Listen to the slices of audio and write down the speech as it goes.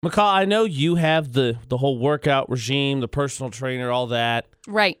McCall, I know you have the whole workout regime, the personal trainer, all that.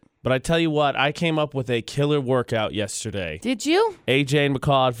 Right. But I tell you what, I came up with a killer workout yesterday. Did you? AJ and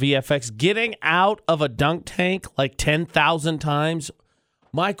McCall at VFX, getting out of a dunk tank like 10,000 times.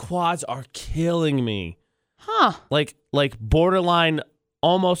 My quads are killing me. Huh. Like borderline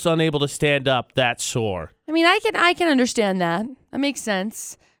almost unable to stand up, that sore. I mean, I can understand that. That makes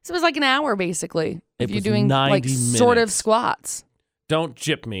sense. So it was like an hour, basically. If you're doing 90 like minutes. sort of squats. Don't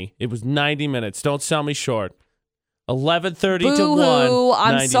jip me. It was 90 minutes. Don't sell me short. 11:30 to 1. Boo-hoo.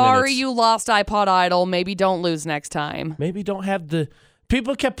 I'm sorry minutes. you lost iPod Idol. Maybe don't lose next time. Maybe don't have the...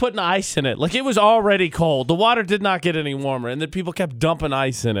 People kept putting ice in it. Like, it was already cold. The water did not get any warmer, and then people kept dumping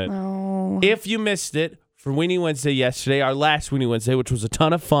ice in it. Oh. If you missed it, for Weenie Wednesday yesterday, our last Weenie Wednesday, which was a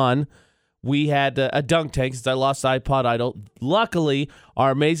ton of fun, we had a dunk tank since I lost iPod Idol. Luckily,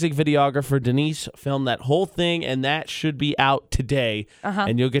 our amazing videographer, Denise, filmed that whole thing, and that should be out today.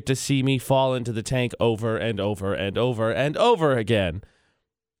 And you'll get to see me fall into the tank over and over and over and over again.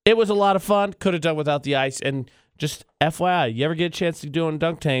 It was a lot of fun. Could have done without the ice. And just FYI, you ever get a chance to do a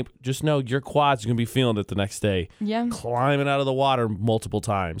dunk tank, just know your quads are going to be feeling it the next day. Yeah. Climbing out of the water multiple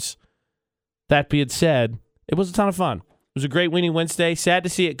times. That being said, it was a ton of fun. It was a great Weenie Wednesday. Sad to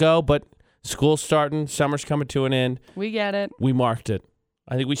see it go, but school's starting. Summer's coming to an end. We get it. We marked it.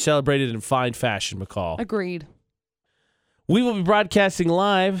 I think we celebrated in fine fashion, McCall. Agreed. We will be broadcasting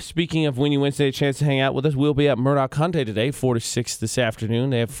live. Speaking of Weenie Wednesday, a chance to hang out with us. We'll be at Murdoch Hyundai today, 4 to 6 this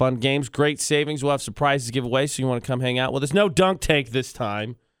afternoon. They have fun games, great savings. We'll have surprises to give away, so you want to come hang out with us. No dunk tank this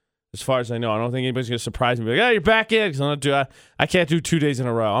time, as far as I know. I don't think anybody's going to surprise me. Like, oh, you're back in. Because I can't do 2 days in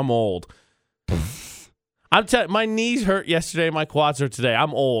a row. I'm old. My knees hurt yesterday. My quads hurt today.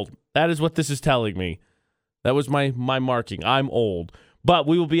 I'm old. That is what this is telling me. That was my marking. I'm old. But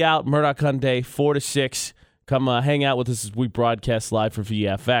we will be out Murdoch Hyundai 4 to 6. Come hang out with us as we broadcast live for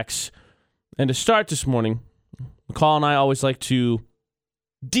VFX. And to start this morning, McCall and I always like to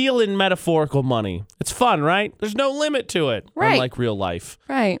deal in metaphorical money. It's fun, right? There's no limit to it, right. Unlike real life.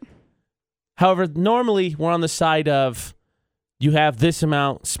 Right. However, normally we're on the side of you have this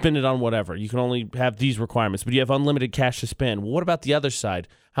amount, spend it on whatever. You can only have these requirements, but you have unlimited cash to spend. Well, what about the other side?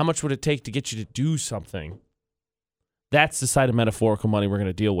 How much would it take to get you to do something? That's the side of metaphorical money we're going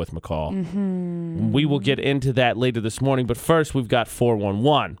to deal with, McCall. Mm-hmm. We will get into that later this morning, but first we've got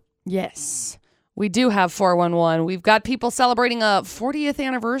 411. Yes, we do have 411. We've got people celebrating a 40th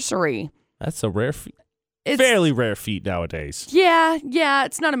anniversary. That's a rare feat. Fairly rare feat nowadays. Yeah,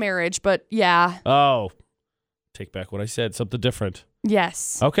 it's not a marriage, but yeah. Oh, take back what I said. Something different.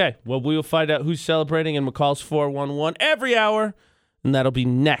 Yes. Okay, well, we will find out who's celebrating in McCall's 411 every hour, and that'll be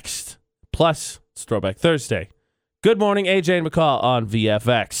next. Plus, it's Throwback Thursday. Good morning, AJ and McCall on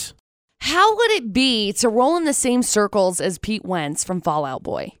VFX. How would it be to roll in the same circles as Pete Wentz from Fall Out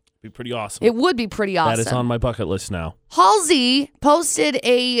Boy? Be pretty awesome. It would be pretty awesome. That is on my bucket list now. Halsey posted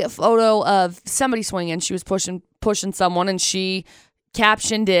a photo of somebody swinging. She was pushing someone, and she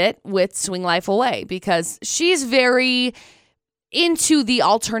captioned it with "Swing Life Away" because she's very into the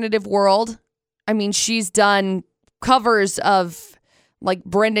alternative world. I mean, she's done covers of like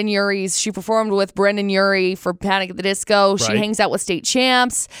Brendan Urie's. She performed with Brendan Urie for Panic at the Disco. She hangs out with state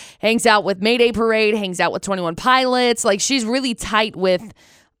champs, hangs out with Mayday Parade, hangs out with 21 Pilots. Like, she's really tight with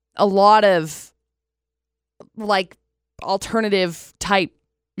a lot of like alternative type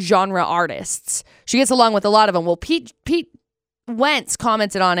genre artists. She gets along with a lot of them. Well, Pete Wentz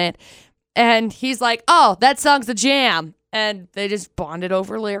commented on it, and he's like, "Oh, that song's a jam." And they just bonded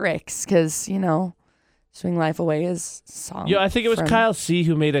over lyrics because, you know, Swing Life Away is a song. Yeah, I think it was Kyle C.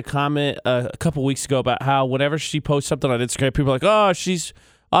 who made a comment a couple weeks ago about how whenever she posts something on Instagram, people are like, "Oh, she's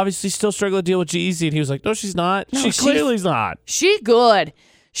obviously still struggling to deal with G-Eazy." And he was like, "No, she's not. No, she clearly's not. She's good.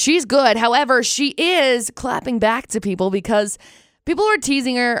 She's good. However, she is clapping back to people because people are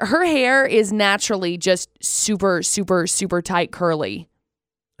teasing her. Her hair is naturally just super, super, super tight curly.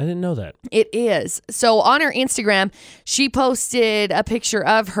 I didn't know that. It is. So on her Instagram, she posted a picture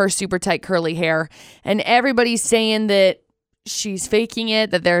of her super tight curly hair, and everybody's saying that she's faking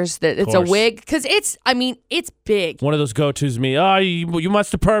it, that it's a wig, because it's big. One of those go-tos me. Oh, you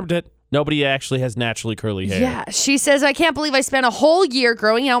must have permed it. Nobody actually has naturally curly hair. Yeah, she says, "I can't believe I spent a whole year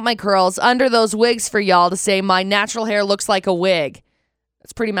growing out my curls under those wigs for y'all to say my natural hair looks like a wig."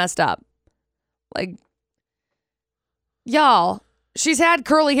 That's pretty messed up. Like, y'all. She's had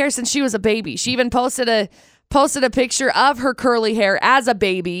curly hair since she was a baby. She even posted a picture of her curly hair as a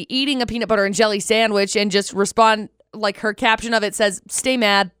baby eating a peanut butter and jelly sandwich, and just like her caption of it says, "Stay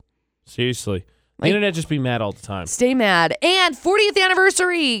mad." Seriously. The internet just be mad all the time. Stay mad. And 40th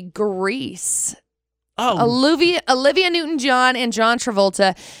anniversary, Grease. Oh, Olivia Newton-John and John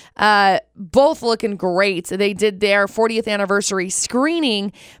Travolta, both looking great. They did their 40th anniversary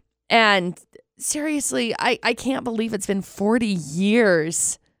screening, and seriously, I can't believe it's been 40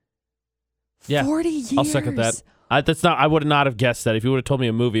 years. Yeah, 40 years. I'll second that. I would not have guessed that. If you would have told me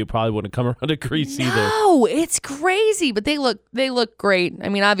a movie, it probably wouldn't come around to Grease either. No, it's crazy, but they look great. I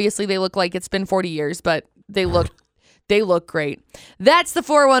mean, obviously they look like it's been 40 years, but they look great. That's the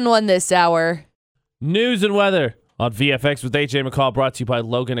 411 this hour. News and weather on VFX with AJ McCall, brought to you by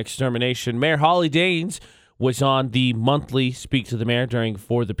Logan Extermination. Mayor Holly Daines was on the monthly Speak to the Mayor during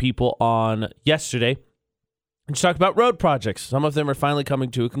For the People on yesterday. And she talked about road projects. Some of them are finally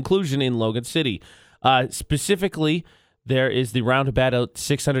coming to a conclusion in Logan City. Specifically, there is the roundabout at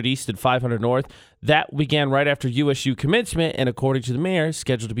 600 East and 500 North. That began right after USU commencement, and according to the mayor, is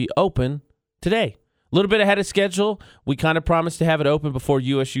scheduled to be open today. A little bit ahead of schedule. We kind of promised to have it open before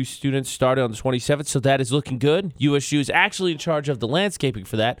USU students started on the 27th, so that is looking good. USU is actually in charge of the landscaping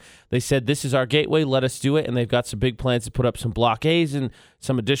for that. They said, this is our gateway, let us do it, and they've got some big plans to put up some blockades and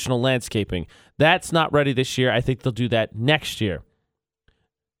some additional landscaping. That's not ready this year. I think they'll do that next year.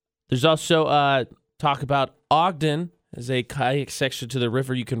 There's also talk about Ogden as a kayak section to the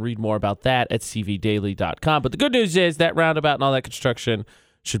river. You can read more about that at cvdaily.com. But the good news is that roundabout and all that construction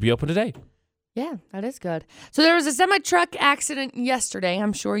should be open today. Yeah, that is good. So there was a semi-truck accident yesterday.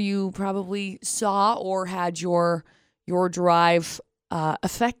 I'm sure you probably saw or had your drive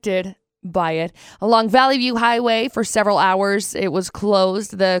affected by it. Along Valley View Highway for several hours, it was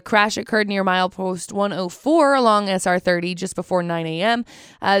closed. The crash occurred near milepost 104 along SR 30 just before 9 a.m.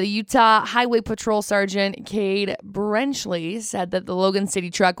 The Utah Highway Patrol Sergeant Cade Brenchley said that the Logan City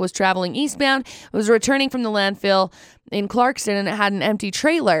truck was traveling eastbound. It was returning from the landfill in Clarkston, and it had an empty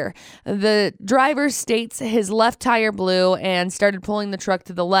trailer. The driver states his left tire blew and started pulling the truck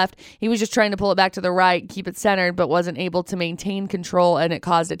to the left. He was just trying to pull it back to the right, keep it centered, but wasn't able to maintain control, and it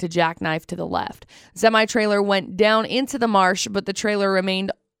caused it to jackknife to the left. Semi-trailer went down into the marsh, but the trailer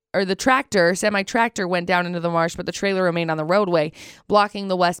remained semi-tractor went down into the marsh, but the trailer remained on the roadway, blocking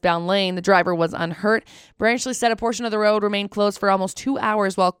the westbound lane. The driver was unhurt. Branchley said a portion of the road remained closed for almost 2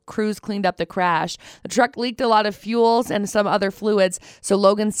 hours while crews cleaned up the crash. The truck leaked a lot of fuels and some other fluids, so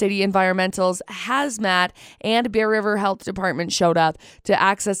Logan City Environmental's hazmat and Bear River Health Department showed up to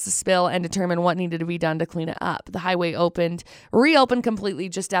access the spill and determine what needed to be done to clean it up. The highway reopened completely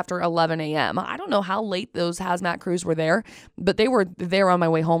just after 11 a.m. I don't know how late those hazmat crews were there, but they were there on my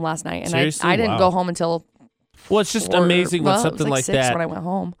way home last night, and Seriously? I didn't go home until Well, it's just amazing when something like 6 that, when I went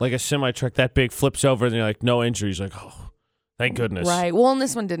home. like a semi-truck that big, flips over and you're like, no injuries. Like, oh, thank goodness. Right. Well, and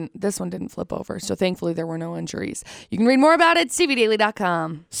this one didn't flip over, so thankfully there were no injuries. You can read more about it at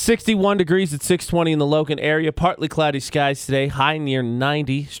cvdaily.com. 61 degrees at 620 in the Logan area. Partly cloudy skies today. High near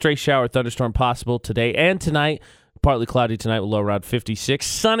 90. Stray shower thunderstorm possible today and tonight. Partly cloudy tonight with low around 56.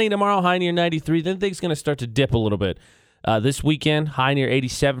 Sunny tomorrow, high near 93. Then things going to start to dip a little bit. This weekend, high near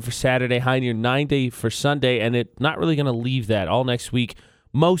 87 for Saturday, high near 90 for Sunday, and it's not really going to leave that all next week.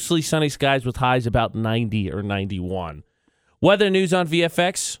 Mostly sunny skies with highs about 90 or 91. Weather news on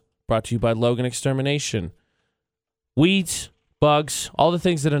VFX, brought to you by Logan Extermination. Weeds, bugs, all the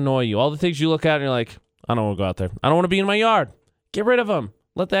things that annoy you, all the things you look at and you're like, I don't want to go out there. I don't want to be in my yard. Get rid of them.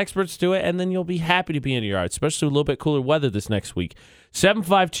 Let the experts do it, and then you'll be happy to be in your yard, especially with a little bit cooler weather this next week.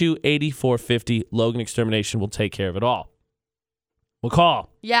 752-8450, Logan Extermination will take care of it all. McCall.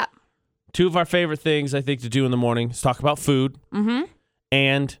 Yeah. Two of our favorite things, I think, to do in the morning is talk about food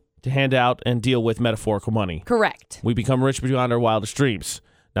and to hand out and deal with metaphorical money. Correct. We become rich beyond our wildest dreams.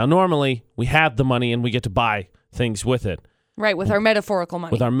 Now, normally, we have the money and we get to buy things with it. Right, with our metaphorical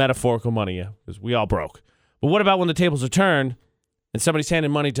money. With our metaphorical money, yeah, because we all broke. But what about when the tables are turned and somebody's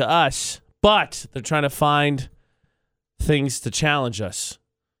handing money to us, but they're trying to find things to challenge us?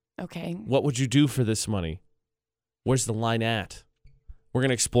 Okay. What would you do for this money? Where's the line at? We're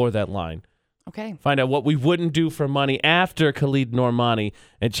going to explore that line. Okay. Find out what we wouldn't do for money after Khalid Normani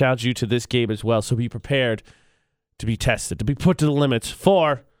and challenge you to this game as well. So be prepared to be tested, to be put to the limits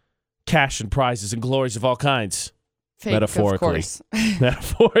for cash and prizes and glories of all kinds. Fake, metaphorically. Of course.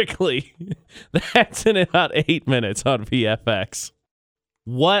 Metaphorically. That's in about 8 minutes on VFX.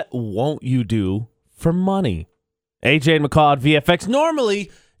 What won't you do for money? AJ and McCall at VFX.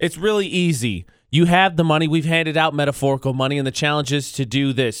 Normally, it's really easy. You have the money. We've handed out metaphorical money, and the challenge is to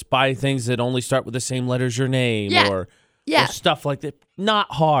do this. Buy things that only start with the same letter as your name or stuff like that.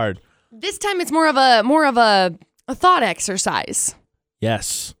 Not hard. This time it's more of a thought exercise.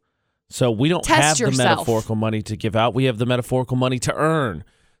 Yes. So we don't Test have yourself. the metaphorical money to give out. We have the metaphorical money to earn.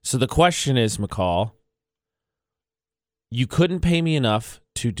 So the question is, McCall, you couldn't pay me enough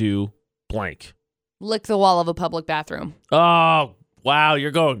to do blank. Lick the wall of a public bathroom. Oh, wow.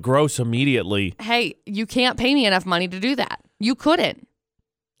 You're going gross immediately. Hey, you can't pay me enough money to do that. You couldn't.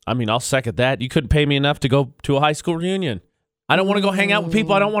 I mean, I'll second that. You couldn't pay me enough to go to a high school reunion. I don't want to go hang out with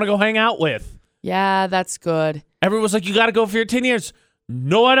people I don't want to go hang out with. Yeah, that's good. Everyone's like, you got to go for your 10 years.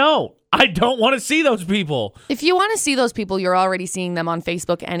 No, I don't. I don't want to see those people. If you want to see those people, you're already seeing them on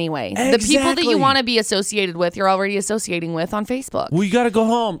Facebook anyway. Exactly. The people that you want to be associated with, you're already associating with on Facebook. Well, you got to go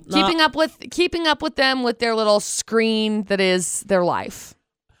home. Keeping up with them with their little screen that is their life.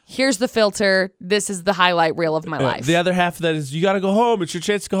 Here's the filter. This is the highlight reel of my life. The other half of that is you got to go home. It's your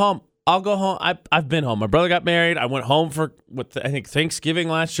chance to go home. I'll go home. I've been home. My brother got married. I went home for I think Thanksgiving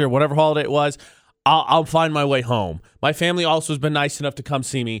last year, whatever holiday it was. I'll find my way home. My family also has been nice enough to come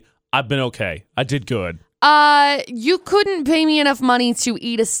see me. I've been okay. I did good. You couldn't pay me enough money to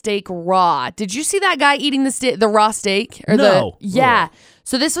eat a steak raw. Did you see that guy eating the raw steak? No. Yeah.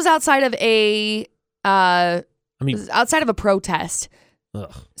 So this was outside of a outside of a protest.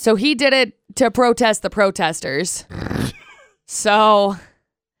 Ugh. So he did it to protest the protesters. So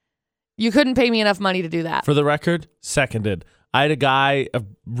you couldn't pay me enough money to do that. For the record, seconded. I had a guy, a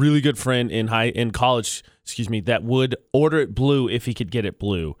really good friend in college, that would order it blue if he could get it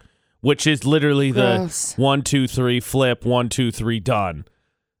blue, which is literally Gross. the 1, 2, 3 flip, 1, 2, 3 done.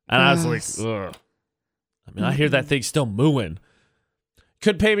 And I was like, ugh. I mean, I hear that thing still mooing.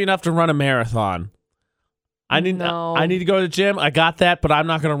 Could pay me enough to run a marathon. I need to go to the gym. I got that, but I'm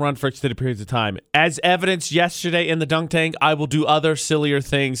not going to run for extended periods of time. As evidenced yesterday in the dunk tank, I will do other sillier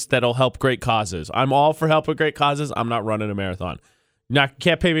things that'll help great causes. I'm all for helping great causes. I'm not running a marathon.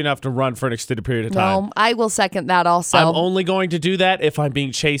 Can't pay me enough to run for an extended period of time. No, I will second that also. I'm only going to do that if I'm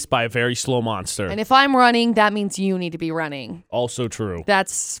being chased by a very slow monster. And if I'm running, that means you need to be running. Also true.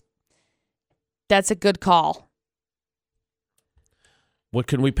 That's a good call. What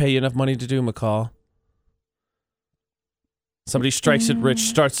can we pay you enough money to do, McCall? Somebody strikes it rich,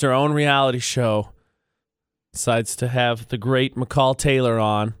 starts their own reality show, decides to have the great McCall Taylor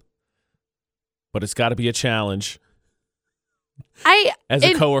on, but it's got to be a challenge. As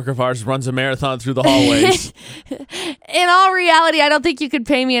a coworker of ours runs a marathon through the hallways. In all reality, I don't think you could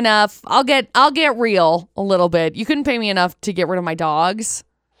pay me enough. I'll get real a little bit. You couldn't pay me enough to get rid of my dogs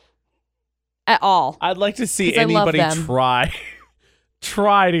at all. I'd like to see anybody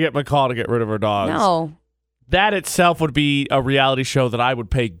try to get McCall to get rid of her dogs. No. That itself would be a reality show that I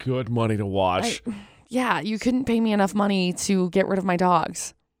would pay good money to watch. You couldn't pay me enough money to get rid of my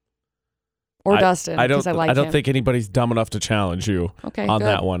dogs. Or Dustin, because I like him. I don't think anybody's dumb enough to challenge you on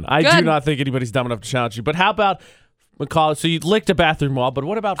that one. I Good. do not think anybody's dumb enough to challenge you. But how about, McCall, so you licked a bathroom wall, but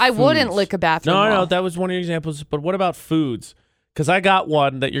what about foods? I wouldn't lick a bathroom wall. No, that was one of your examples. But what about foods? Because I got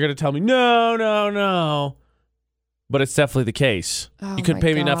one that you're going to tell me, no. But it's definitely the case. Oh, you couldn't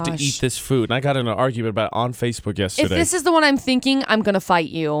pay me enough to eat this food. And I got in an argument about it on Facebook yesterday. If this is the one I'm thinking, I'm going to fight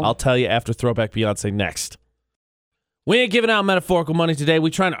you. I'll tell you after Throwback Beyonce next. We ain't giving out metaphorical money today.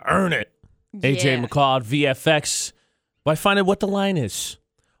 We're trying to earn it. AJ McCall at VFX by finding what the line is.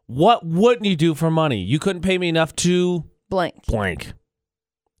 What wouldn't you do for money? You couldn't pay me enough to... blank.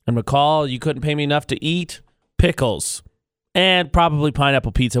 And McCall, you couldn't pay me enough to eat pickles and probably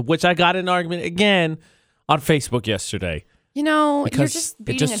pineapple pizza, which I got in an argument again on Facebook yesterday. You know, because you're just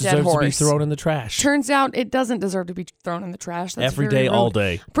beating a dead horse. It just deserves to be thrown in the trash. Turns out it doesn't deserve to be thrown in the trash. That's every day, all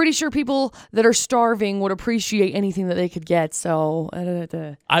day. Pretty sure people that are starving would appreciate anything that they could get. So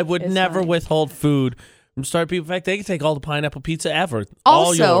I would never withhold food from starving people. In fact, they can take all the pineapple pizza ever.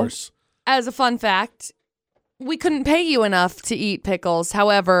 Also, all yours. As a fun fact, we couldn't pay you enough to eat pickles.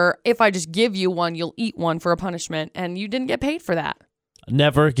 However, if I just give you one, you'll eat one for a punishment, and you didn't get paid for that.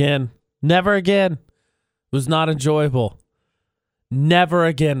 Never again. Never again. It was not enjoyable. Never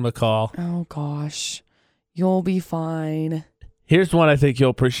again, McCall. Oh, gosh. You'll be fine. Here's one I think you'll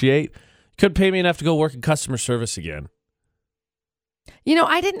appreciate. Could pay me enough to go work in customer service again. You know,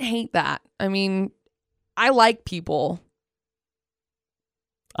 I didn't hate that. I mean, I like people.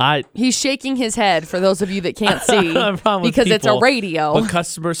 He's shaking his head for those of you that can't see because it's a radio. But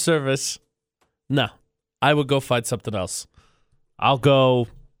customer service, no. I would go find something else. I'll go.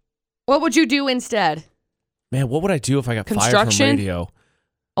 What would you do instead? Man, what would I do if I got fired from radio?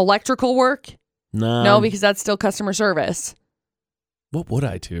 Electrical work? No, because that's still customer service. What would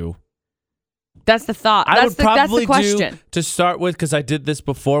I do? That's the thought. That's the question. To start with, because I did this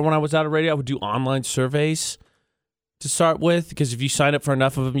before when I was out of radio, I would do online surveys to start with, because if you sign up for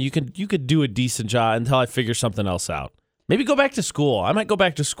enough of them, you could do a decent job until I figure something else out. Maybe go back to school. I might go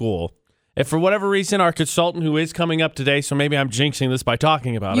back to school. If for whatever reason our consultant, who is coming up today, so maybe I'm jinxing this by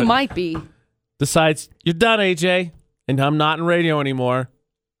talking about it. You might be. Decides, you're done, AJ, and I'm not in radio anymore.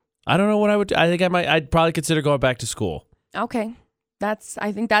 I don't know what I would do. I think I'd probably consider going back to school. Okay.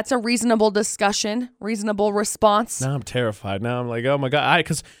 I think that's a reasonable discussion, reasonable response. Now I'm terrified. Now I'm like, oh my God.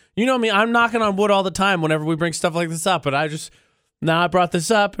 Because you know me, I'm knocking on wood all the time whenever we bring stuff like this up. But now I brought this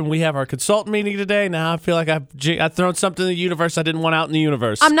up and we have our consultant meeting today. Now I feel like I've thrown something in the universe I didn't want out in the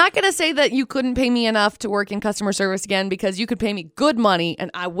universe. I'm not going to say that you couldn't pay me enough to work in customer service again, because you could pay me good money and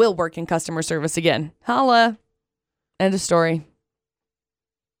I will work in customer service again. Holla. End of story.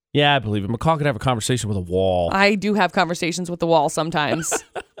 Yeah, I believe it. McCall could have a conversation with a wall. I do have conversations with the wall sometimes.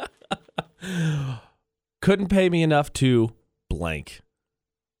 Couldn't pay me enough to blank.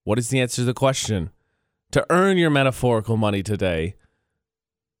 What is the answer to the question? To earn your metaphorical money today.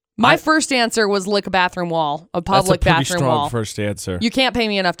 My first answer was lick a bathroom wall, a public bathroom wall. That's a pretty strong first answer. You can't pay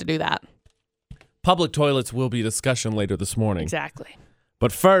me enough to do that. Public toilets will be a discussion later this morning. Exactly.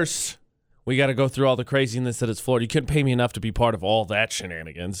 But first, we got to go through all the craziness that is Florida. You couldn't pay me enough to be part of all that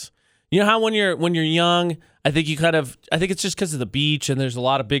shenanigans. You know how when you're young, I think it's just because of the beach and there's a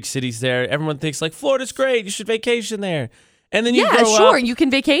lot of big cities there. Everyone thinks like Florida's great. You should vacation there. And then you grow up. You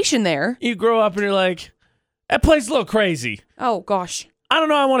can vacation there. You grow up and you're like, that place is a little crazy. Oh gosh. I don't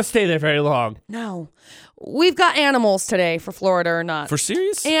know. I want to stay there very long. No, we've got animals today for Florida or not. For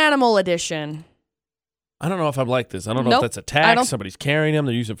serious? Animal edition. I don't know if I'm like this. I don't know if that's a tax. Somebody's carrying them.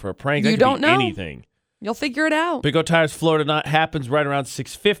 They're using it for a prank. You don't know. Anything. You'll figure it out. Big O Tires Florida Night happens right around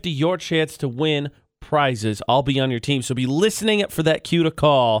 6:50. Your chance to win prizes. I'll be on your team, so be listening for that cue to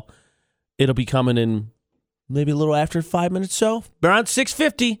call. It'll be coming in maybe a little after 5 minutes so. Around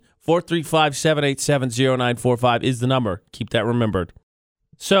 6:50. 435-787-0945 is the number. Keep that remembered.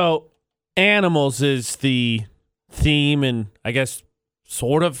 So, animals is the theme and I guess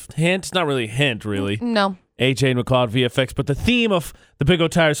sort of hint. It's not really a hint, really. No. AJ McCall at VFX, but the theme of the Big O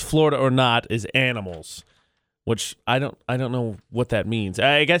Tires Florida or not is animals, which I don't know what that means.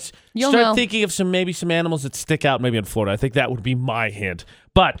 I guess thinking of some animals that stick out maybe in Florida. I think that would be my hint.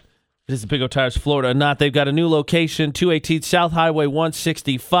 But it is the Big O Tires Florida or not. They've got a new location, 218 South Highway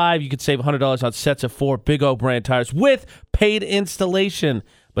 165. You could save $100 on sets of 4 Big O brand tires with paid installation.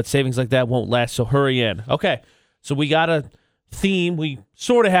 But savings like that won't last, so hurry in. Okay, so we got a theme. We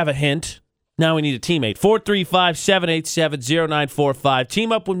sort of have a hint. Now we need a teammate. 435-787-0945.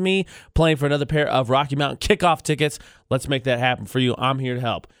 Team up with me, playing for another pair of Rocky Mountain kickoff tickets. Let's make that happen for you. I'm here to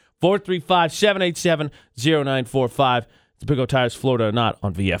help. 435-787-0945. It's Big O Tires Florida or not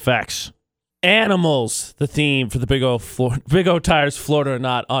on VFX. Animals, the theme for the Big O Tires Florida or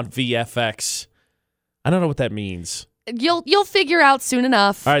not on VFX. I don't know what that means. You'll figure out soon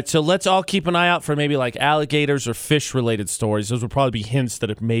enough. All right, so let's all keep an eye out for maybe like alligators or fish-related stories. Those would probably be hints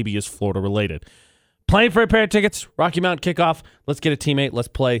that it maybe is Florida-related. Playing for a pair of tickets, Rocky Mountain Kickoff. Let's get a teammate. Let's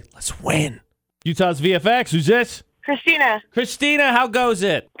play. Let's win. Utah's VFX. Who's this? Christina. Christina, how goes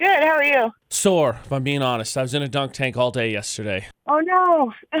it? Good, how are you? Sore, if I'm being honest. I was in a dunk tank all day yesterday. Oh,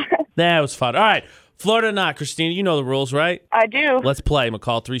 no. That was fun. All right, Florida or not, Christina, you know the rules, right? I do. Let's play.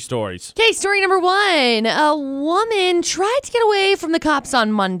 McCall, 3 stories. Okay, story number 1. A woman tried to get away from the cops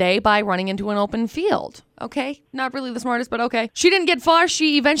on Monday by running into an open field. Okay, not really the smartest, but okay. She didn't get far.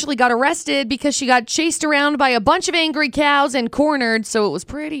 She eventually got arrested because she got chased around by a bunch of angry cows and cornered, so it was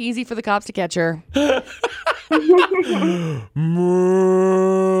pretty easy for the cops to catch her.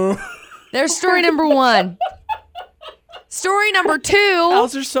 There's story number 1. Story number 2.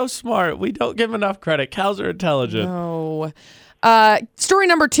 Cows are so smart. We don't give them enough credit. Cows are intelligent. No. Story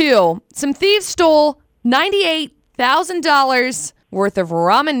number 2. Some thieves stole $98,000 worth of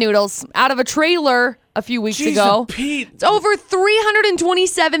ramen noodles out of a trailer a few weeks ago. Pete. It's over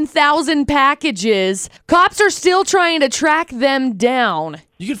 327,000 packages. Cops are still trying to track them down.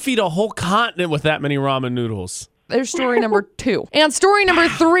 You could feed a whole continent with that many ramen noodles. There's story number 2. And story number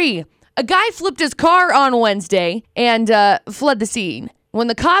 3. A guy flipped his car on Wednesday and fled the scene. When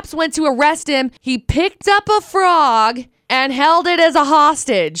the cops went to arrest him, he picked up a frog and held it as a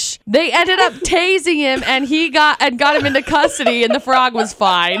hostage. They ended up tasing him, and got him into custody, and the frog was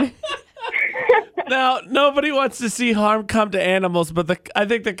fine. Now, nobody wants to see harm come to animals, but I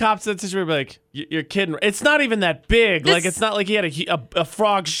think the cops in that situation would be like, you're kidding. It's not even that big. It's not like he had a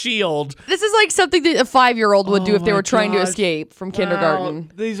frog shield. This is like something that a 5-year-old would do if they were trying to escape from kindergarten. Wow,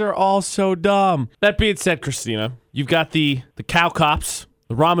 these are all so dumb. That being said, Christina, you've got the cow cops,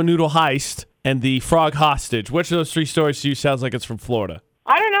 the ramen noodle heist, and the frog hostage. Which of those 3 stories to you sounds like it's from Florida?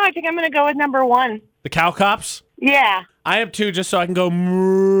 I don't know. I think I'm going to go with number 1. The cow cops? Yeah. I am too, just so I can go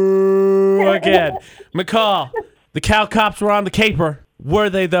moo again. McCall, the cow cops were on the caper. Were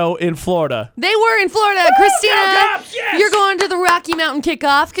they, though, in Florida? They were in Florida. Woo! Christina, cow cops, yes! You're going to the Rocky Mountain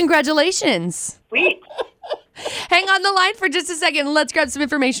Kickoff. Congratulations. Sweet. Hang on the line for just a second. Let's grab some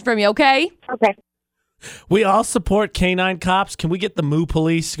information from you, okay? Okay. We all support canine cops. Can we get the Moo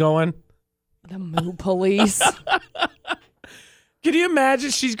Police going? The Moo Police. Can you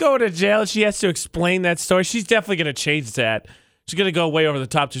imagine? She's going to jail and she has to explain that story. She's definitely going to change that. She's going to go way over the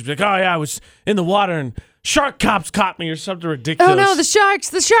top. She's like, oh, yeah, I was in the water and shark cops caught me or something ridiculous. Oh, no, the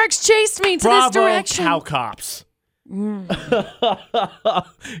sharks chased me to this direction. Cow cops.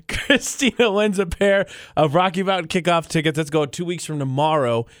 Christina wins a pair of Rocky Mountain kickoff tickets. Let's go 2 weeks from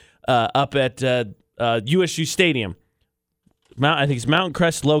tomorrow up at USU Stadium. I think it's Mountain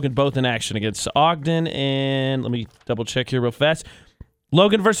Crest, Logan, both in action against Ogden. And let me double check here real fast.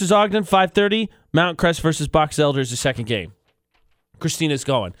 Logan versus Ogden, 5:30. Mountain Crest versus Box Elder is the second game. Christina's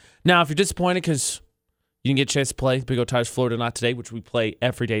going. Now, if you're disappointed because you didn't get a chance to play Big O Tires Florida Not Today, which we play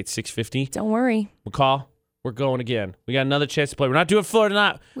every day at 6:50. Don't worry. McCall, we're going again. We got another chance to play. We're not doing Florida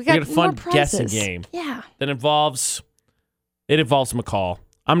Not. We got a fun more guessing prizes. game. Yeah. That involves McCall.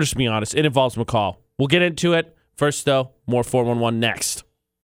 I'm just being honest. It involves McCall. We'll get into it. First, though, more 411 next.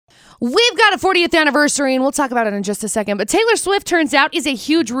 We've got a 40th anniversary, and we'll talk about it in just a second. But Taylor Swift, turns out, is a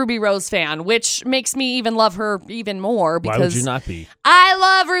huge Ruby Rose fan, which makes me even love her even more. Because Why would you not be? I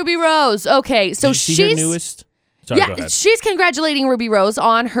love Ruby Rose. Okay, so Did you see her newest? Sorry, go ahead. She's congratulating Ruby Rose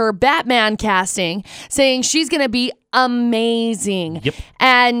on her Batman casting, saying she's going to be amazing. Yep.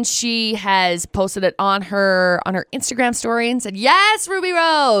 And she has posted it on her Instagram story and said, "Yes, Ruby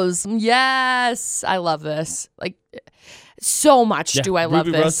Rose. Yes, I love this. Like so much do I love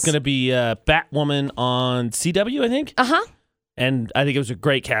Ruby this." Rose is going to be Batwoman on CW, I think. Uh-huh. And I think it was a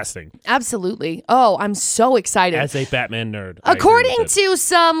great casting. Absolutely. Oh, I'm so excited. As a Batman nerd. I agree According with it. to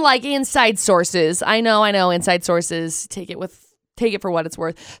some inside sources, I know inside sources, take it for what it's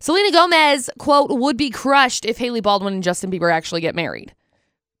worth. Selena Gomez, quote, would be crushed if Hailey Baldwin and Justin Bieber actually get married.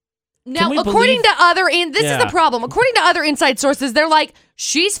 Now, according to other this is the problem. According to other inside sources, they're like,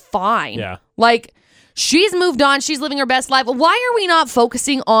 she's fine. Yeah. Like, she's moved on, she's living her best life. Why are we not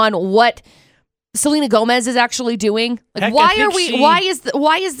focusing on what Selena Gomez is actually doing? Like, Heck, why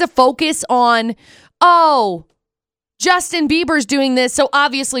is the focus on, Justin Bieber's doing this, so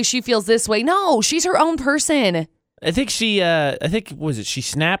obviously she feels this way? No, she's her own person. I think she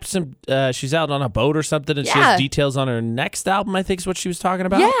snapped some, she's out on a boat or something, and she has details on her next album, I think is what she was talking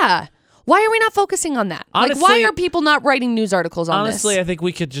about. Yeah. Why are we not focusing on that? Honestly, why are people not writing news articles on this? Honestly, I think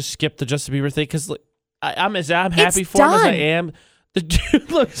we could just skip the Justin Bieber thing, because I'm happy for him as I am. The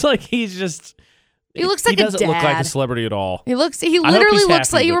dude looks like he's just... He looks like a dad. He doesn't look like a celebrity at all. He literally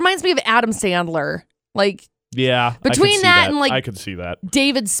looks like, he reminds me of Adam Sandler. Like, yeah, between that and I could see that.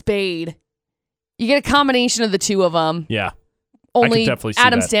 David Spade, you get a combination of the two of them. Yeah, only I could definitely see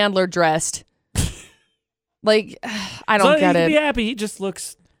Adam that. Sandler dressed. Like, I don't get it. He can be happy. He just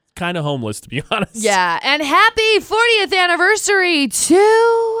looks kind of homeless, to be honest. Yeah, and happy 40th anniversary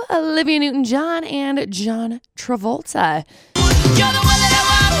to Olivia Newton-John and John Travolta.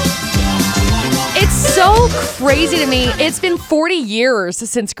 It's so crazy to me. It's been 40 years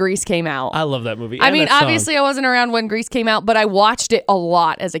since Grease came out. I love that movie. I mean, obviously I wasn't around when Grease came out, but I watched it a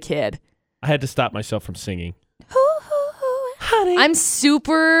lot as a kid. I had to stop myself from singing. Honey. I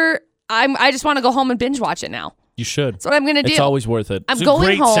just want to go home and binge watch it now. You should. That's what I'm going to do. It's always worth it. I'm it's going a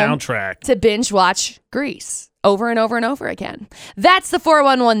great home soundtrack to binge watch Grease over and over and over again. That's the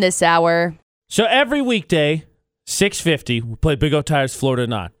 411 this hour. So every weekday, 6:50, we play Big O Tires Florida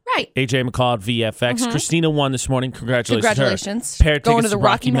Not. Right. AJ McCall at VFX. Mm-hmm. Christina won this morning. Congratulations. Her. Pair of going tickets to the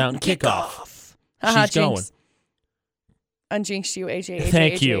Rocky Mountain Kickoff. She's going. Unjinxed you, AJ.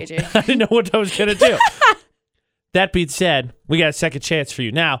 Thank you. AJ. I didn't know what I was going to do. That being said, we got a second chance for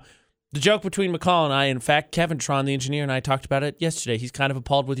you. Now, the joke between McCall and I, in fact, Kevin Tron, the engineer, and I talked about it yesterday. He's kind of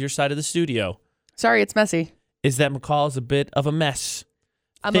appalled with your side of the studio. Sorry, it's messy. Is that McCall is a bit of a mess.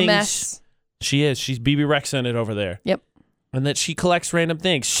 I'm a mess. She is. She's BB Rexing it over there. Yep. And that she collects random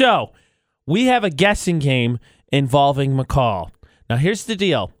things. So, we have a guessing game involving McCall. Now, here's the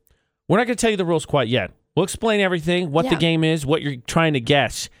deal. We're not going to tell you the rules quite yet. We'll explain everything, what the game is, what you're trying to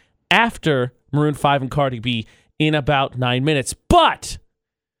guess after Maroon 5 and Cardi B in about 9 minutes. But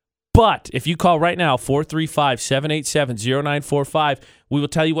if you call right now, 435-787-0945, we will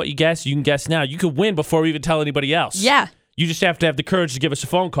tell you what you guess. You can guess now. You could win before we even tell anybody else. Yeah. You just have to have the courage to give us a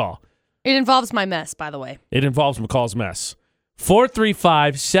phone call. It involves my mess, by the way. It involves McCall's mess.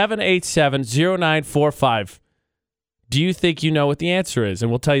 435-787-0945. Do you think you know what the answer is?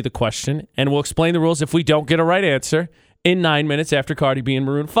 And we'll tell you the question, and we'll explain the rules if we don't get a right answer in 9 minutes after Cardi B and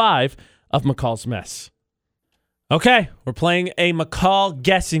Maroon 5 of McCall's mess. Okay, we're playing a McCall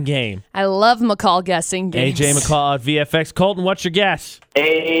guessing game. I love McCall guessing games. AJ McCall at VFX. Colton, what's your guess?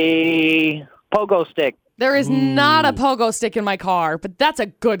 A pogo stick. There is not a pogo stick in my car, but that's a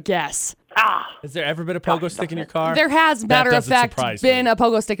good guess. Has there ever been a pogo stick in your car? There has, matter of fact, been a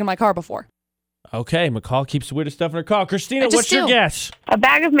pogo stick in my car before. Okay, McCall keeps the weirdest stuff in her car. Christina, I just what's your do. guess? A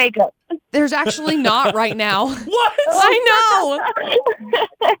bag of makeup. There's actually not right now. What? I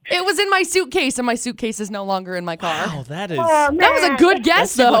know. It was in my suitcase, and my suitcase is no longer in my car. Wow, that is... Oh, That was a good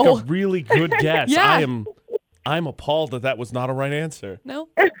guess, That seemed though. like a really good guess. Yeah. I'm appalled that was not a right answer. No.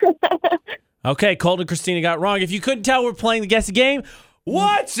 Okay, Colton and Christina got it wrong. If you couldn't tell, we're playing the Guess the Game.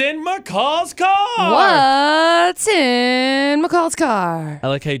 What's in McCall's car? What's in McCall's car? I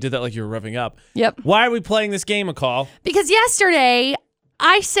like how you did that like you were revving up. Yep. Why are we playing this game, McCall? Because yesterday,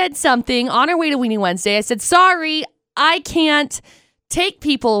 I said something on our way to Weenie Wednesday. I said, sorry, I can't take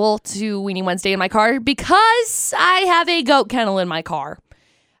people to Weenie Wednesday in my car because I have a goat kennel in my car.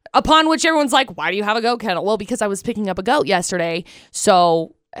 Upon which everyone's like, why do you have a goat kennel? Well, because I was picking up a goat yesterday,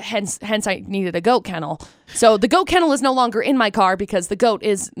 so hence I needed a goat kennel. So the goat kennel is no longer in my car because the goat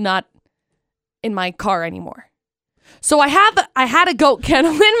is not in my car anymore. So I had a goat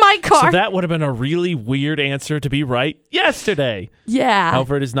kennel in my car. So that would have been a really weird answer to be right yesterday. Yeah.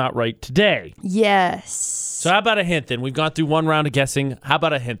 However, it is not right today. Yes. So how about a hint then? We've gone through one round of guessing. How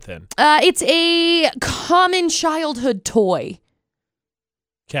about a hint then? It's a common childhood toy.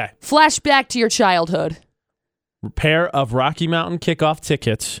 Okay. Flashback to your childhood. Pair of Rocky Mountain kickoff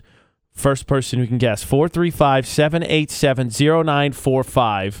tickets. First person who can guess.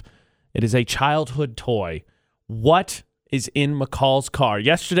 435-787-0945. It is a childhood toy. What is in McCall's car?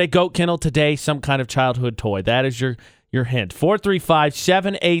 Yesterday, goat kennel. Today, some kind of childhood toy. That is your hint.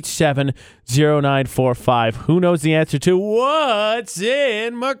 435-787-0945. Who knows the answer to what's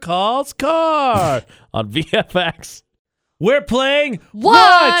in McCall's car on VFX? We're playing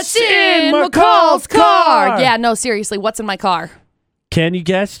What's in McCall's car? Yeah, no, seriously, what's in my car? Can you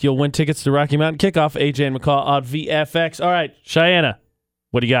guess? You'll win tickets to Rocky Mountain Kickoff. AJ and McCall on VFX. All right, Cheyenne,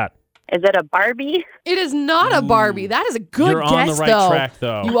 what do you got? Is it a Barbie? It is not a Barbie. That is a good You're guess, on the right though. track,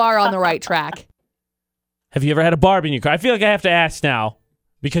 though. You are on the right track. Have you ever had a Barbie in your car? I feel like I have to ask now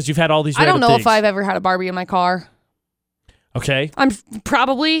because you've had all these I don't random know things. if I've ever had a Barbie in my car. Okay. I'm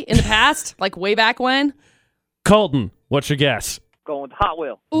probably in the past, like way back when. Colton, what's your guess? Going with Hot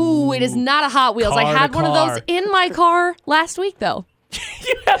Wheel. Ooh, it is not a Hot Wheels. I Car had to one of car. those in my car last week, though.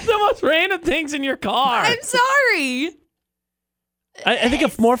 You have the most random things in your car. I'm sorry. I think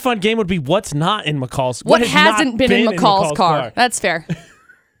a more fun game would be what's not in McCall's. What has hasn't not been in McCall's car? That's fair.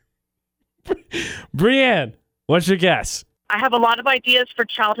 Brienne, what's your guess? I have a lot of ideas for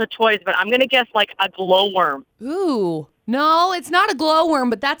childhood toys, but I'm going to guess like a glowworm. Ooh. No, it's not a glowworm,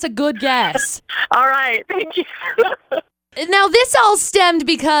 but that's a good guess. All right. Thank you. Now, this all stemmed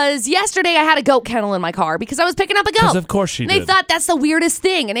because yesterday I had a goat kennel in my car because I was picking up a Because goat. of course she And they did. thought that's the weirdest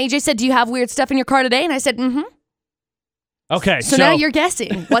thing. And AJ said, do you have weird stuff in your car today? And I said, mm-hmm. Okay, So now you're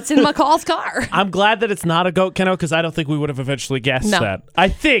guessing what's in McCall's car. I'm glad that it's not a goat kennel because I don't think we would have eventually guessed No. that.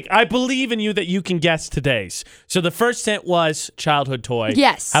 I believe in you that you can guess today's. So the first hint was childhood toy.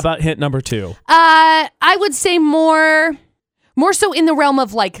 Yes. How about hint number 2? I would say more so in the realm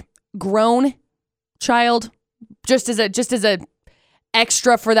of like grown child, just as a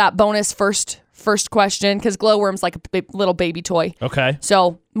extra for that bonus first question, because glowworm's like a little baby toy. Okay.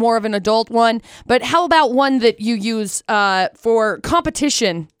 So more of an adult one. But how about one that you use for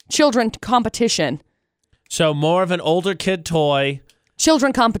competition, children competition? So more of an older kid toy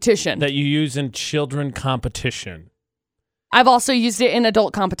Children competition. that you use in children competition. I've also used it in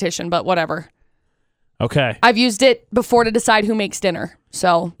adult competition, but whatever. Okay. I've used it before to decide who makes dinner.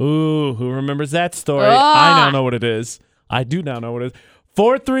 So Ooh, who remembers that story? Ah. I now know what it is. I do now know what it is.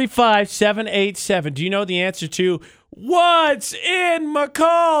 435-787. Do you know the answer to what's in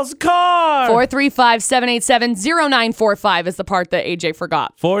McCall's car? 435-787-0945 is the part that AJ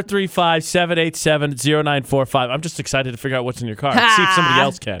forgot. 435-787-0945. I'm just excited to figure out what's in your car. See if somebody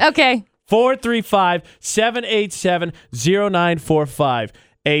else can. Okay. 435-787-0945.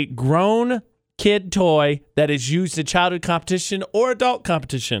 A grown kid toy that is used in childhood competition or adult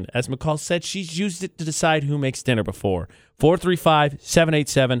competition. As McCall said, she's used it to decide who makes dinner before.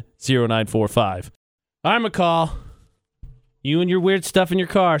 435-787-0945. All right, McCall. You and your weird stuff in your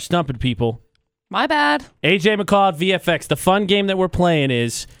car stumping people. My bad. AJ McCall at VFX. The fun game that we're playing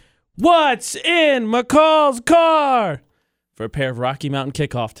is what's in McCall's car? For a pair of Rocky Mountain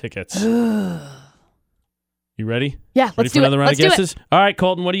kickoff tickets. You ready? Yeah, Ready let's for do another it. round Let's of do guesses? All right,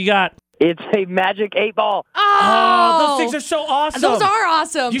 Colton, what do you got? It's a magic 8-ball. Oh, those things are so awesome. Those are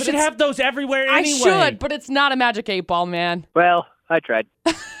awesome. You but should it's- have those everywhere I anyway. should, but it's not a magic 8-ball, man. Well, I tried.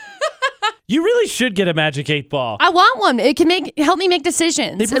 You really should get a Magic 8 Ball. I want one. It can help me make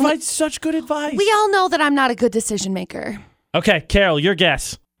decisions. They provide such good advice. We all know that I'm not a good decision maker. Okay, Carol, your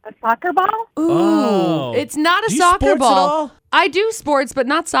guess. A soccer ball? Ooh, Oh. it's not a Do you soccer sports ball. at all? I do sports, but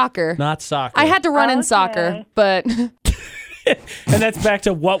not soccer. Not soccer. I had to run in soccer, but and that's back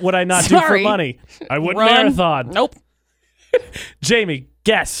to what would I not do for Sorry. money? I wouldn't Run. marathon. Nope. Jamie,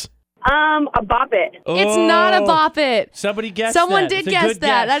 guess. A bop it. It's not a bop it. Somebody guessed Someone that. did It's a guess good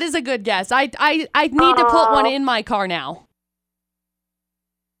that. guess. That is a good guess. I need to put one in my car now.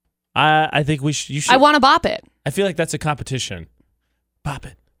 I think you should. I want to bop it. I feel like that's a competition. Bop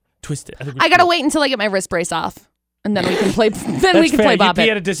it. Twist it. I gotta wait until I get my wrist brace off, and then we can play. Then we can play bop You'd be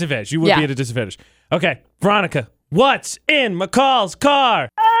it. at a disadvantage. You would Yeah. be at a disadvantage. Okay, Veronica, what's in McCall's car?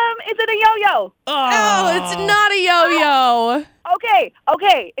 Is it a yo-yo? Oh, it's not a yo-yo.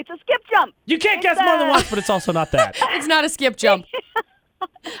 Okay. It's a skip jump. You can't guess more than once, but it's also not that. It's not a skip jump.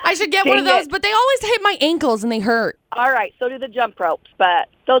 I should get one of Dang those, it. but they always hit my ankles and they hurt. All right, so do the jump ropes, but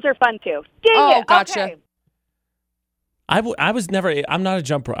those are fun too. Dang Oh, it. gotcha. Okay. I was never. I'm not a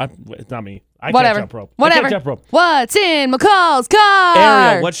jump rope. It's not me. I Whatever. can't jump rope. I Whatever. can't jump rope. What's in McCall's car?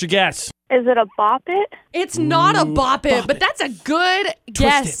 Ariel, what's your guess? Is it a bop it? It's not a bop it, bop but it. that's a good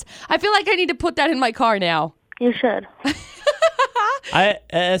guess. it. I feel like I need to put that in my car now. You should.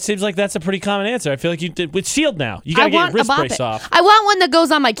 It seems like that's a pretty common answer. I feel like you did. It's sealed now. You gotta get your wrist bop brace it. off. I want one that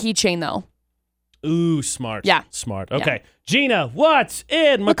goes on my keychain though. Ooh, smart. Yeah. Smart. Okay. Gina, what's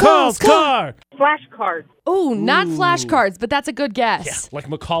in McCall's McCall's car? Flashcards. Ooh, not flashcards, but that's a good Yeah, guess. like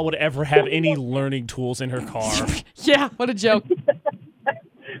McCall would ever have any learning tools in her car. Yeah, what a joke.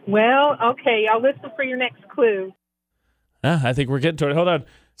 Well, okay, I'll listen for your next clue. I think we're getting to it. Hold on.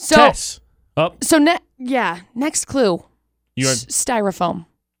 So, Tess. Oh, so next clue. you're. Styrofoam.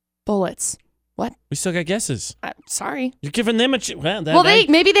 Bullets. What? We still got guesses. Sorry. You're giving them a.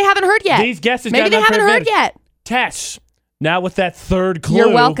 Maybe they haven't heard yet. These guesses. Maybe got they an unfair haven't heard advantage. yet. Tess. Now with that third clue.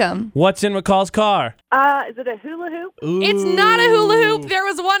 You're welcome. What's in McCall's car? Is it a hula hoop? Ooh. It's not a hula hoop. There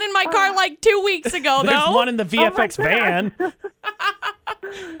was one in my car like 2 weeks ago, There's though. one in the VFX van.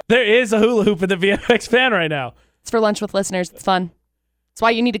 There is a hula hoop in the VFX van right now. It's for lunch with listeners. It's fun. That's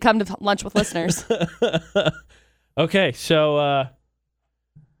why you need to come to lunch with listeners. Okay, so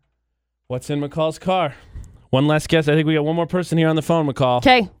what's in McCall's car? One last guess. I think we got one more person here on the phone, McCall.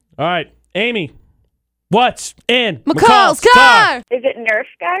 Okay. All right, Amy. What's in McCall's car. Is it Nerf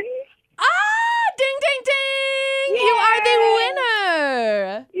guns? Ah, ding, ding, ding. You are the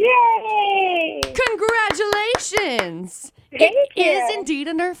winner. Yay! Congratulations. Thank It you. is indeed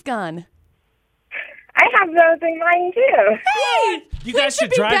a Nerf gun. I have those in mine too. Hey, You we guys should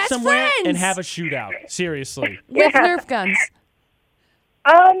be drive best somewhere friends. and have a shootout. Seriously. With Yeah. Nerf guns.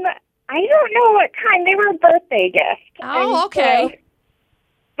 I don't know what kind. They were a birthday gift. Oh, And okay. so-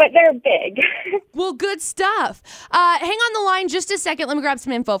 but they're big. Well, good stuff. Hang on the line just a second. Let me grab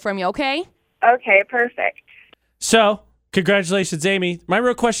some info from you, okay? Okay, perfect. So, congratulations, Amy. My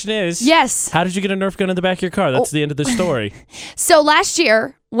real question is, Yes. how did you get a Nerf gun in the back of your car? That's the end of the story. So last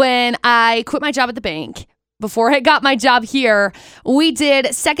year, when I quit my job at the bank, before I got my job here, we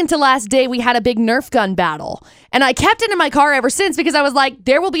did second to last day, we had a big Nerf gun battle. And I kept it in my car ever since because I was like,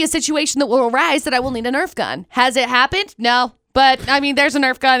 there will be a situation that will arise that I will need a Nerf gun. Has it happened? No. But, I mean, there's a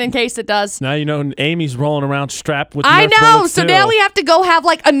Nerf gun in case it does. Now you know Amy's rolling around strapped with I Nerf know. bullets, So too. now we have to go have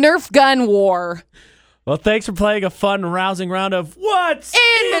like a Nerf gun war. Well, thanks for playing a fun, rousing round of What's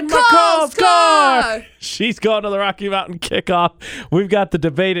In McCall's car? She's going to the Rocky Mountain kickoff. We've got the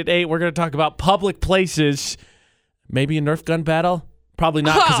debate at 8. We're going to talk about public places. Maybe a Nerf gun battle? Probably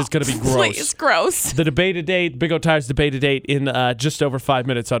not because it's going to be gross. Please, gross. The debate at 8, Big O Tires debate at 8 in just over 5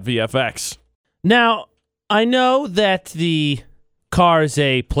 minutes on VFX. Now, I know that the car is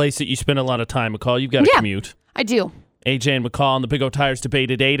a place that you spend a lot of time, McCall. You've got to commute. I do. AJ and McCall on the Big O Tires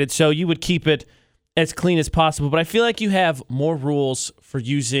debate at 8. And so you would keep it as clean as possible. But I feel like you have more rules for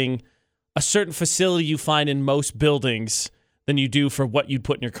using a certain facility you find in most buildings than you do for what you'd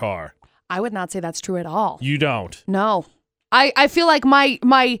put in your car. I would not say that's true at all. You don't. No. I feel like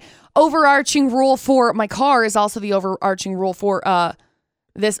my overarching rule for my car is also the overarching rule for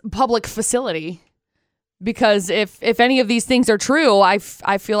this public facility. Because if any of these things are true, I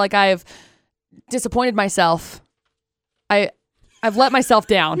feel like I've disappointed myself. I've let myself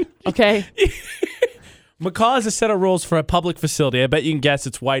down, okay? McCall has a set of rules for a public facility. I bet you can guess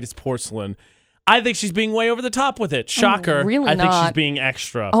it's white as porcelain. I think she's being way over the top with it. Shocker. really I think she's not. being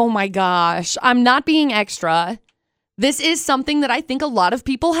extra. Oh my gosh. I'm not being extra. This is something that I think a lot of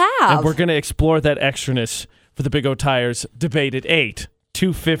people have. And we're going to explore that extraness for the Big O Tires debate at 8.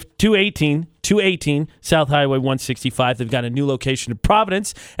 218 218 South Highway 165. They've got a new location in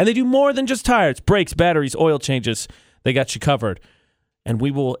Providence, and they do more than just tires, brakes, batteries, oil changes. They got you covered. And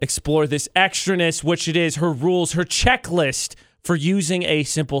we will explore this extraness, which it is, her rules, her checklist for using a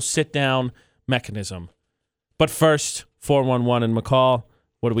simple sit-down mechanism. But first, 411 and McCall,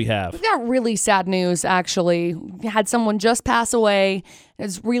 what do we have? We've got really sad news, actually. We had someone just pass away.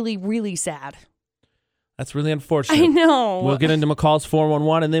 It's really, really sad. That's really unfortunate. I know. We'll get into McCall's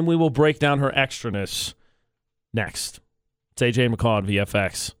 411, and then we will break down her extraness next. It's AJ McCall on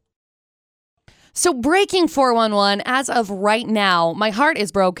VFX. So breaking 411, as of right now, my heart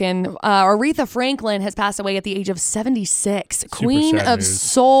is broken. Aretha Franklin has passed away at the age of 76. Queen of news.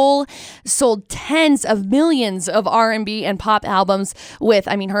 Soul, sold tens of millions of R&B and pop albums with,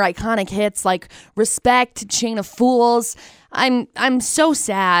 her iconic hits like Respect, Chain of Fools. I'm so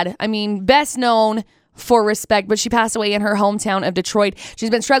sad. Best known for Respect, but she passed away in her hometown of Detroit. She's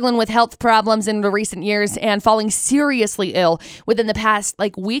been struggling with health problems in the recent years and falling seriously ill within the past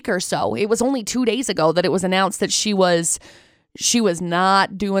week or so. It was only 2 days ago that it was announced that she was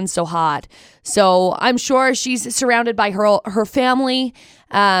not doing so hot. So I'm sure she's surrounded by her family,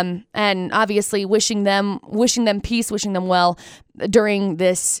 and obviously wishing them peace, wishing them well during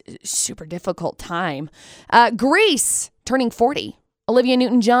this super difficult time. Greece turning 40. Olivia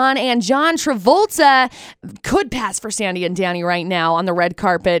Newton-John and John Travolta could pass for Sandy and Danny right now on the red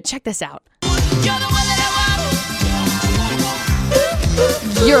carpet. Check this out.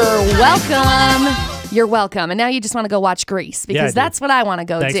 You're welcome. You're welcome. And now you just want to go watch Grease because that's what I want to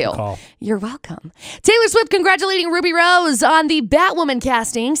go Thanks, do. McCall. You're welcome. Taylor Swift congratulating Ruby Rose on the Batwoman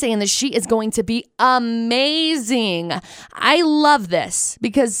casting, saying that she is going to be amazing. I love this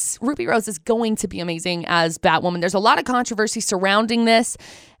because Ruby Rose is going to be amazing as Batwoman. There's a lot of controversy surrounding this,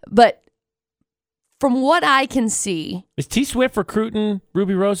 but from what I can see... Is T Swift recruiting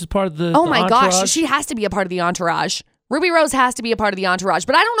Ruby Rose as part of the Oh my entourage? gosh, she has to be a part of the entourage. Ruby Rose has to be a part of the entourage,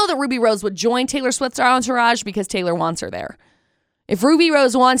 but I don't know that Ruby Rose would join Taylor Swift's entourage because Taylor wants her there. If Ruby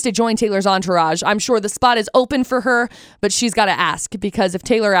Rose wants to join Taylor's entourage, I'm sure the spot is open for her, but she's got to ask because if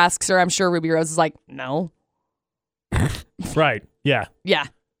Taylor asks her, I'm sure Ruby Rose is like, no. Right. Yeah. Yeah.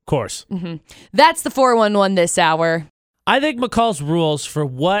 Of course. Mm-hmm. That's the 411 this hour. I think McCall's rules for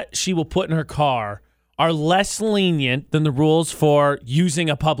what she will put in her car are less lenient than the rules for using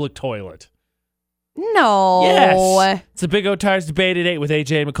a public toilet. No. Yes. It's the Big O Tires Debate at 8 with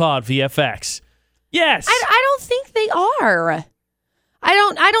AJ McCall at VFX. Yes. I don't think they are. I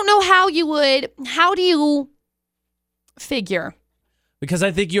don't know how do you figure? Because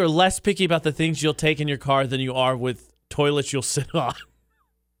I think you're less picky about the things you'll take in your car than you are with toilets you'll sit on.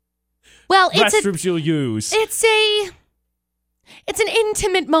 Well, restrooms you'll use. It's an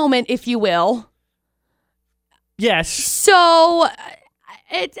intimate moment, if you will. Yes. So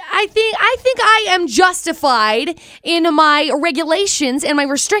I think I am justified in my regulations and my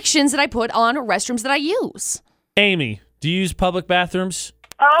restrictions that I put on restrooms that I use. Amy, do you use public bathrooms?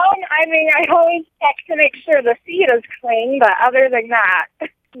 I always check to make sure the seat is clean, but other than that,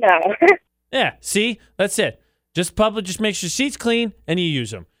 no. Yeah, see? That's it. Just make sure your seat's clean and you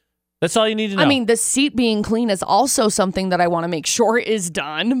use them. That's all you need to know. The seat being clean is also something that I want to make sure is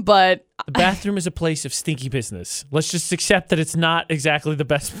done, but... The bathroom is a place of stinky business. Let's just accept that it's not exactly the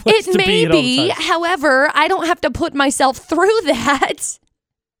best place to be. It may be, however, I don't have to put myself through that.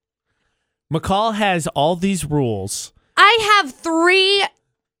 McCall has all these rules. I have three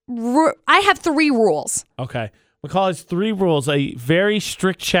rules. Okay. McCall has 3 rules, a very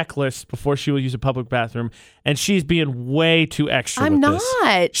strict checklist before she will use a public bathroom, and she's being way too extra I'm with not.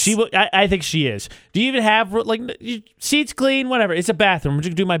 this. She will, I think she is. Do you even have, seats clean, whatever. It's a bathroom. I'm just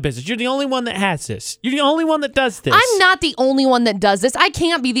going to do my business. You're the only one that has this. You're the only one that does this. I'm not the only one that does this. I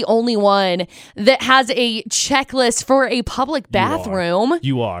can't be the only one that has a checklist for a public bathroom.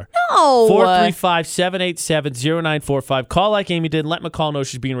 You are. No. 435-787-0945. Call like Amy did and let McCall know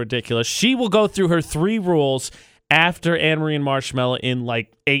she's being ridiculous. She will go through her 3 rules after Anne-Marie and Marshmallow in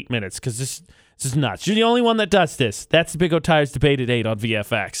 8 minutes because this is nuts. You're the only one that does this. That's the Big O Tires Debate at 8 on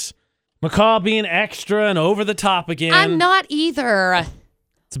VFX. McCall being extra and over the top again. I'm not either.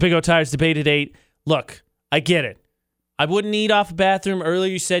 It's the Big O Tires Debate at 8. Look, I get it. I wouldn't eat off a bathroom.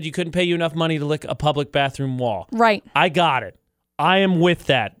 Earlier you said you couldn't pay you enough money to lick a public bathroom wall. Right. I got it. I am with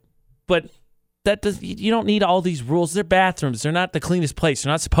that. But you don't need all these rules. They're bathrooms. They're not the cleanest place.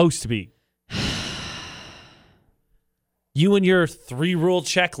 They're not supposed to be. You and your 3-rule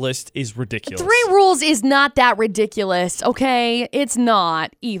checklist is ridiculous. 3 rules is not that ridiculous, okay? It's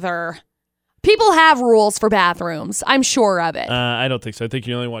not either. People have rules for bathrooms. I'm sure of it. I don't think so. I think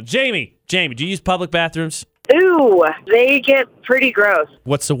you're the only one. Jamie, do you use public bathrooms? Ooh, they get pretty gross.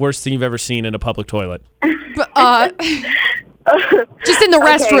 What's the worst thing you've ever seen in a public toilet? Just in the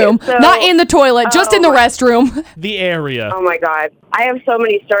restroom, so- not in the toilet, just in the restroom. The area. Oh my God. I have so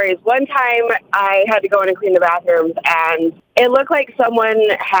many stories. One time I had to go in and clean the bathrooms, and it looked like someone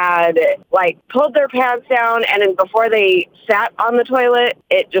had pulled their pants down, and then before they sat on the toilet,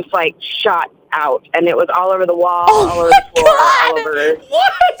 it just shot out, and it was all over the wall, all over the floor, all over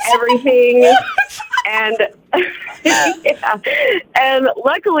everything. And yeah. And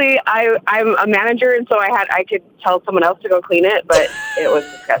luckily I'm a manager, and so I could tell someone else to go clean it, but it was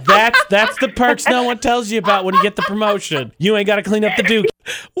disgusting. That's the perks no one tells you about when you get the promotion. You ain't got to clean up the Duke.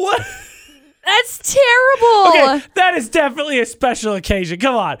 What? That's terrible. Okay, that is definitely a special occasion.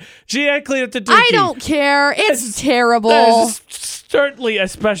 Come on. She had to clean up the Duke. I don't care. It's terrible. That is certainly a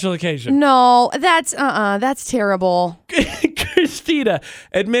special occasion. No, that's terrible. Christina,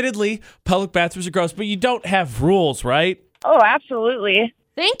 admittedly, public bathrooms are gross, but you don't have rules, right? Oh, absolutely.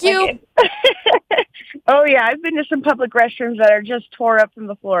 Thank you. Okay. Oh, yeah. I've been to some public restrooms that are just tore up from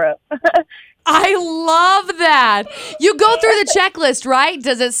the floor up. I love that. You go through the checklist, right?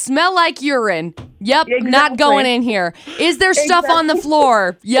 Does it smell like urine? Yep, not going in here. Is there stuff on the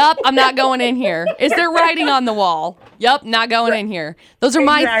floor? Yep, I'm not going in here. Is there writing on the wall? Yep, not going in here. Those are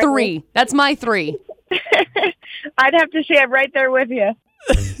my 3. That's my 3. I'd have to say I'm right there with you.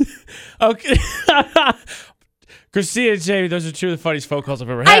 Okay. Christina and Jamie, those are 2 of the funniest phone calls I've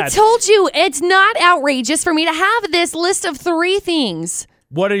ever had. I told you, it's not outrageous for me to have this list of 3 things.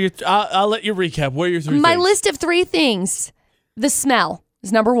 What are your... I'll let you recap. What are your 3 things? My list of 3 things. The smell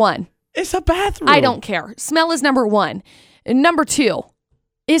is number 1. It's a bathroom. I don't care. Smell is number 1. And number 2,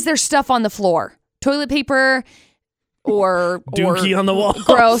 is there stuff on the floor? Toilet paper or... Dookie on the wall.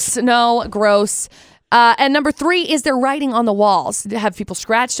 Gross. No, gross. And number 3, is there writing on the walls? Have people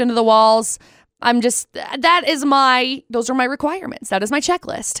scratched into the walls? Those are my requirements. That is my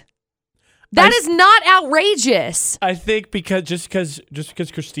checklist. That is not outrageous. I think just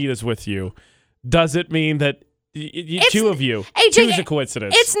because Christina's with you doesn't mean that 2 of you. AJ, 2 is a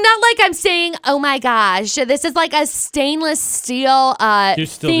coincidence. It's not like I'm saying, oh my gosh, this is like a stainless steel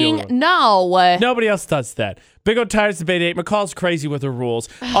thing. No. Nobody else does that. Big O Tires Debate 8. McCall's crazy with her rules.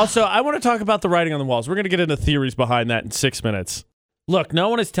 Also, I want to talk about the writing on the walls. We're going to get into theories behind that in 6 minutes. Look, no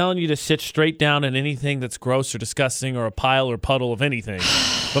one is telling you to sit straight down in anything that's gross or disgusting or a pile or puddle of anything.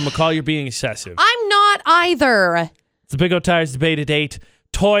 But McCall, you're being excessive. I'm not either. It's the Big O Tires Debate at 8.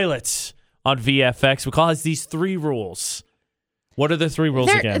 Toilets on VFX. McCall has these 3 rules. What are the 3 rules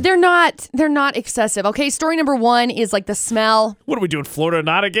again? They're not excessive. Okay, story number 1 is the smell. What are we doing, Florida or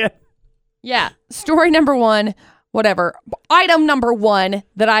not again? Yeah, story number 1, whatever. Item number 1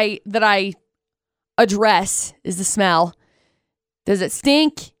 that I address is the smell. Does it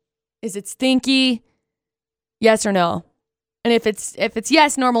stink? Is it stinky? Yes or no? And if it's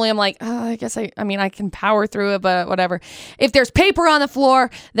yes, normally I'm like, oh, I guess I can power through it, but whatever. If there's paper on the floor,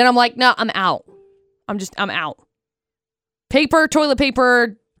 then I'm like, no, I'm out. I'm out. Paper, toilet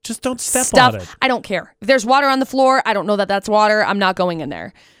paper. Just don't step stuff, on it. I don't care. If there's water on the floor, I don't know that that's water. I'm not going in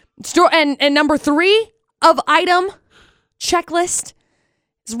there. And number 3 of item checklist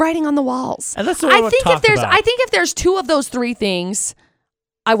is writing on the walls. And that's what I want to talk about. I think if there's 2 of those 3 things,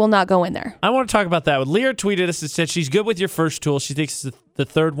 I will not go in there. I want to talk about that. Leah tweeted us and said she's good with your first tool. She thinks the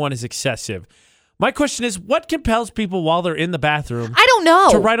 3rd one is excessive. My question is, what compels people while they're in the bathroom? I don't know.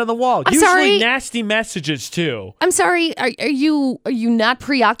 To write on the wall. I'm Usually sorry. Nasty messages too. I'm sorry. Are you not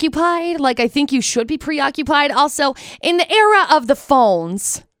preoccupied? I think you should be preoccupied. Also, in the era of the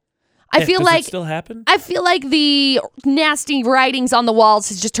phones, I feel does like it still happen? I feel like the nasty writings on the walls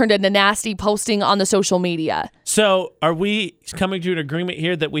has just turned into nasty posting on the social media. So are we coming to an agreement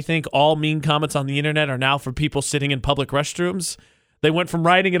here that we think all mean comments on the internet are now for people sitting in public restrooms? They went from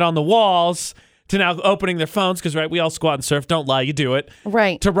writing it on the walls to now opening their phones, because, right, we all squat and surf. Don't lie, you do it.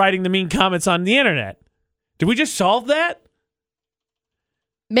 Right. To writing the mean comments on the internet. Did we just solve that?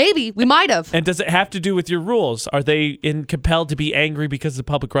 Maybe. We might have. And does it have to do with your rules? Are they compelled to be angry because the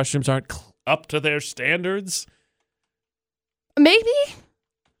public restrooms aren't up to their standards? Maybe.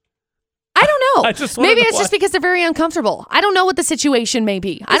 I don't know. Maybe it's just because they're very uncomfortable. I don't know what the situation may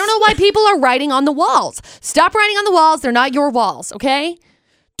be. I don't know why people are writing on the walls. Stop writing on the walls. They're not your walls, okay?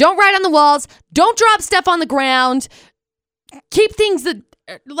 Don't write on the walls. Don't drop stuff on the ground. Keep things that,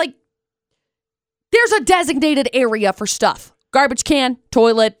 there's a designated area for stuff. Garbage can,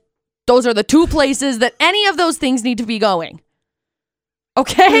 toilet. Those are the 2 places that any of those things need to be going.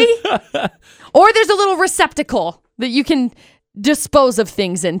 Okay? Or there's a little receptacle that you can dispose of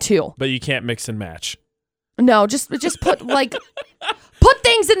things into. But you can't mix and match. No, just put put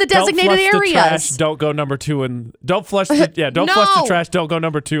things in the designated don't flush areas. The trash, don't go number 2 and don't flush the don't No. flush the trash, don't go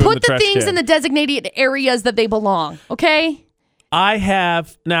number 2 in the Put the trash things can. in the designated areas that they belong, okay? I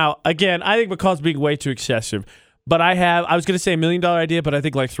have now again, I think McCall's being way too excessive. But I was going to say $1 million idea, but I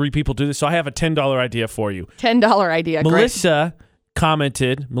think like 3 people do this. So I have a $10 idea for you. $10 idea. Melissa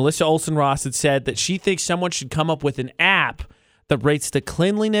commented, Melissa Olson Ross had said that she thinks someone should come up with an app that rates the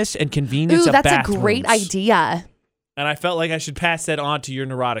cleanliness and convenience of bathrooms. That's a great idea. And I felt like I should pass that on to your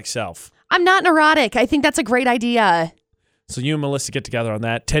neurotic self. I'm not neurotic. I think that's a great idea. So you and Melissa get together on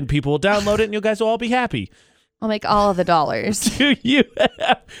that. 10 people will download it and you guys will all be happy. I'll make all of the dollars. Do you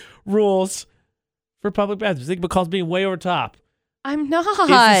have rules for public bathrooms? I think McCall's being way over top. I'm not. Is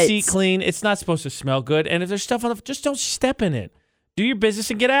the seat clean? It's not supposed to smell good. And if there's stuff on just don't step in it. Do your business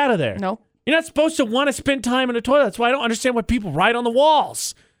and get out of there. Nope. You're not supposed to want to spend time in a toilet. That's why I don't understand why people write on the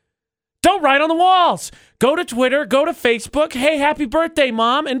walls. Don't write on the walls. Go to Twitter, go to Facebook. Hey, happy birthday,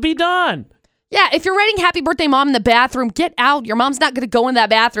 Mom, and be done. Yeah, if you're writing happy birthday, Mom, in the bathroom, get out. Your mom's not going to go in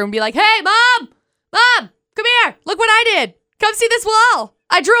that bathroom and be like, hey, Mom, come here. Look what I did. Come see this wall.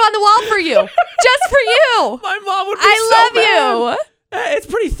 I drew on the wall for you. Just for you. My mom would be I love you. It's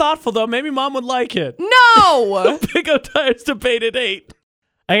pretty thoughtful, though. Maybe Mom would like it. No. Big O Tires debate at 8.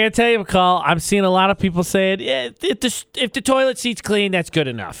 I gotta tell you, McCall, I'm seeing a lot of people saying, if the toilet seat's clean, that's good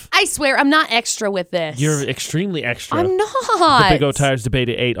enough. I swear, I'm not extra with this. You're extremely extra. I'm not. The Big O Tires debate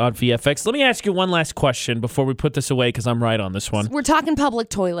at 8 on VFX. Let me ask you one last question before we put this away, because I'm right on this one. We're talking public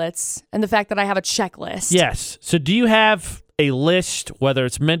toilets and the fact that I have a checklist. Yes. So do you have a list, whether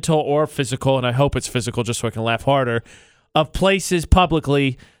it's mental or physical, and I hope it's physical just so I can laugh harder, of places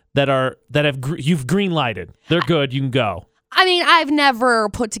publicly that you've green lighted? They're good. You can go. I mean, I've never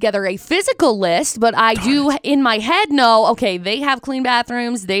put together a physical list, but I do in my head know, okay, they have clean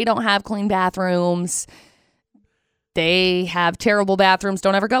bathrooms. They don't have clean bathrooms. They have terrible bathrooms.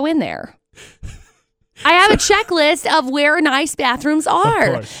 Don't ever go in there. I have a checklist of where nice bathrooms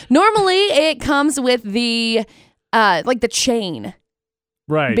are. Normally, it comes with the the chain.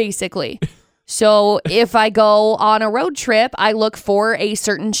 Right. Basically. So if I go on a road trip, I look for a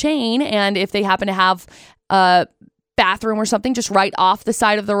certain chain, and if they happen to have a bathroom or something just right off the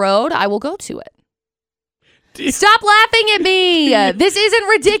side of the road, I will go to it. Stop laughing at me. This isn't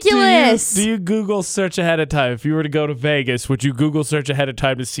ridiculous. Do you Google search ahead of time? If you were to go to Vegas, would you Google search ahead of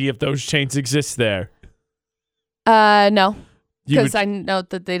time to see if those chains exist there? No. Because I know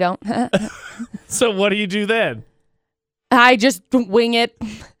that they don't. So what do you do then? I just wing it.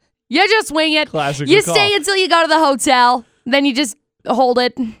 You just wing it. Classic You McCall. stay until you go to the hotel. Then you just hold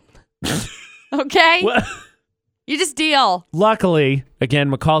it. Okay? Well, You just deal. luckily,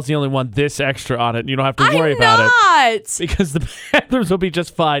 again, McCall's the only one this extra on it. You don't have to worry about it. Because the bathrooms will be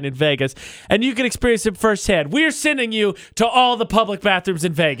just fine in Vegas. And you can experience it firsthand. We're sending you to all the public bathrooms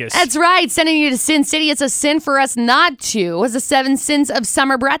in Vegas. That's right. Sending you to Sin City. It's a sin for us not to. As the 7 sins of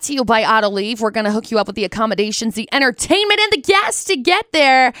summer brought to you by Auto Leave. We're going to hook you up with the accommodations, the entertainment, and the gas to get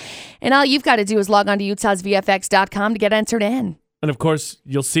there. And all you've got to do is log on to utahsvfx.com to get entered in. And of course,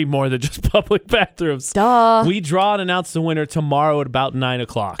 you'll see more than just public bathrooms. Duh. We draw and announce the winner tomorrow at about 9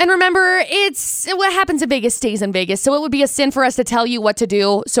 o'clock. And remember, it's what happens in Vegas stays in Vegas. So it would be a sin for us to tell you what to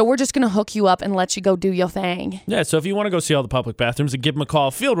do. So we're just going to hook you up and let you go do your thing. Yeah, so if you want to go see all the public bathrooms and give them a call,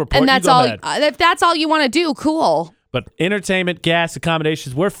 field report, And that's you go all. ahead. If that's all you want to do, cool. But entertainment, gas,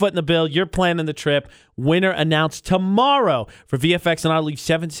 accommodations, we're footing the bill. You're planning the trip. Winner announced tomorrow for VFX and I'll leave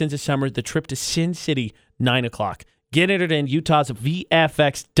 7 Sins of Summer. The trip to Sin City, 9 o'clock. Get entered in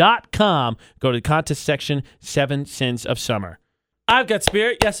utahsvfx.com. Go to the contest section, 7 Sins of Summer. I've got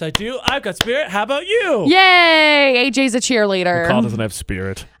spirit. Yes, I do. I've got spirit. How about you? Yay! AJ's a cheerleader. McCall doesn't have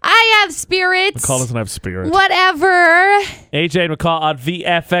spirit. I have spirit. McCall doesn't have spirit. Whatever. AJ and McCall on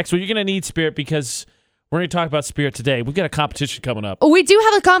VFX. Well, you're going to need spirit because we're going to talk about spirit today. We've got a competition coming up. We do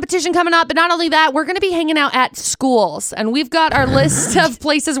have a competition coming up, but not only that, we're going to be hanging out at schools, and we've got our list of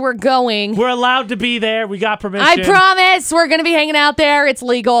places we're going. We're allowed to be there. We got permission. I promise we're going to be hanging out there. It's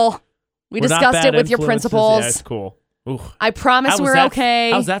legal. We're We not discussed bad it with your influences. principals. Yeah, it's cool. Ooh. I promise we're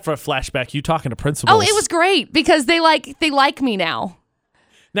okay. How's that for a flashback? You talking to principals? Oh, it was great because they like me now.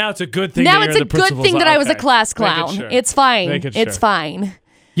 Now it's a good thing. Now that it's you're a the good principal's thing that I was a okay. class Making clown. sure. It's fine. Making It's sure. fine.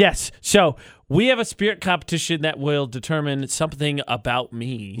 Yes. So we have a spirit competition that will determine something about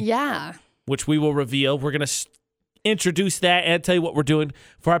me, Yeah. which we will reveal. We're going to introduce that and tell you what we're doing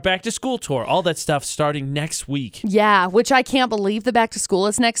for our back to school tour. All that stuff starting next week. Yeah, which I can't believe the back to school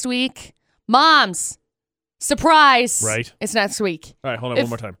is next week. Moms, surprise. Right. It's next week. All right. Hold on one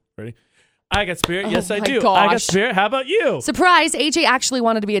more time. Ready? I got spirit. Yes, I my do. I got gosh. spirit. How about you? Surprise, AJ actually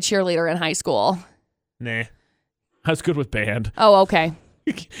wanted to be a cheerleader in high school. Nah. I was good with band. Oh, okay.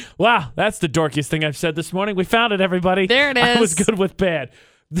 Wow, that's the dorkiest thing I've said this morning. We found it, everybody. There it I was is. good with bad.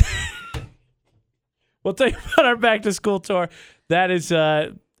 We'll tell you about our back to school tour. That is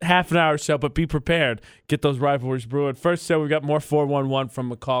half an hour or so, but be prepared. Get those rivalries brewing. First, we've got more 411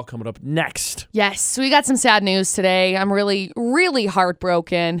 from McCall coming up next. Yes, we got some sad news today. I'm really, really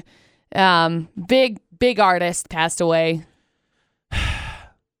heartbroken. Big artist passed away.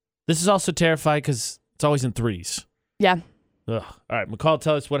 This is also terrifying because it's always in threes. Yeah. Ugh. All right, McCall,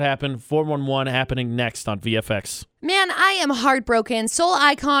 tell us what happened. 411 happening next on VFX. Man, I am heartbroken. Soul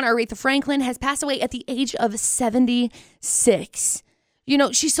icon Aretha Franklin has passed away at the age of 76. You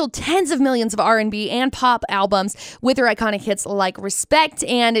know, she sold tens of millions of R&B and pop albums with her iconic hits like Respect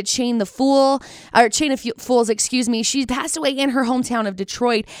and Chain of Fools, excuse me. She passed away in her hometown of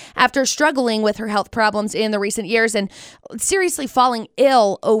Detroit after struggling with her health problems in the recent years and seriously falling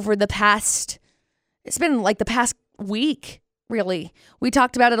ill over the past week. Really, we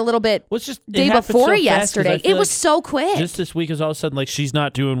talked about it a little bit day before yesterday. It was so quick. Just this week is all of a sudden like she's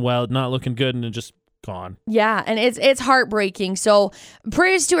not doing well, not looking good, and then just gone. Yeah, and it's heartbreaking. So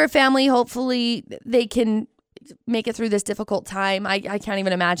prayers to her family. Hopefully they can make it through this difficult time. I can't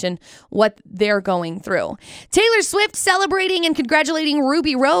even imagine what they're going through. Taylor Swift celebrating and congratulating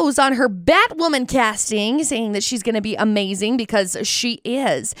Ruby Rose on her Batwoman casting, saying that she's going to be amazing because she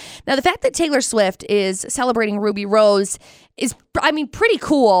is. Now, the fact that Taylor Swift is celebrating Ruby Rose is, pretty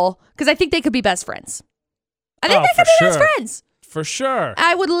cool because I think they could be best friends. I think they could be best friends. For sure.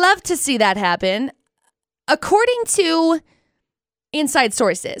 I would love to see that happen. According to inside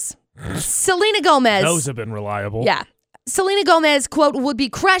sources, Selena Gomez. Those have been reliable. Yeah. Selena Gomez, quote, would be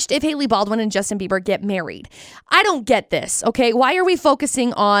crushed if Hailey Baldwin and Justin Bieber get married. I don't get this, okay? Why are we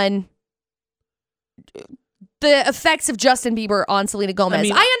focusing on the effects of Justin Bieber on Selena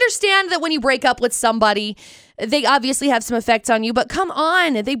Gomez? I understand that when you break up with somebody, they obviously have some effects on you, but come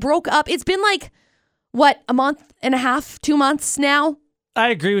on. They broke up. It's been like, what, a month and a half, 2 months now? I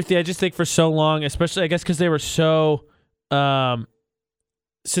agree with you. I just think for so long, especially, I guess, because they were so...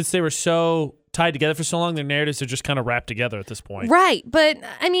 since they were so tied together for so long, their narratives are just kind of wrapped together at this point. Right, but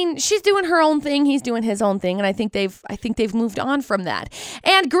she's doing her own thing, he's doing his own thing, and I think they've moved on from that.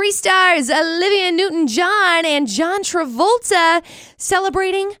 And Grease stars Olivia Newton-John and John Travolta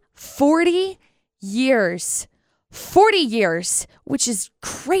celebrating 40 years. 40 years, which is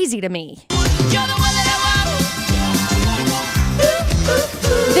crazy to me.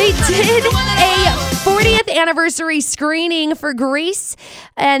 They did a 40th anniversary screening for Grease,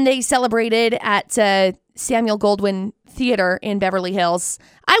 and they celebrated at Samuel Goldwyn Theater in Beverly Hills.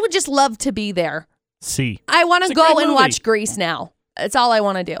 I would just love to be there. I want to go and watch Grease now. That's all I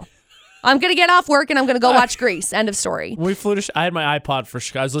want to do. I'm going to get off work, and I'm going to go watch Grease. End of story. We flew to I had my iPod for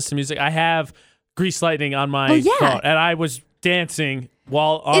Chicago. I was listening to music. I have Grease Lightning on my phone, and I was dancing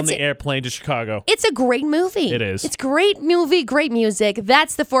while on the airplane to Chicago. It's a great movie. It is. It's great movie, great music.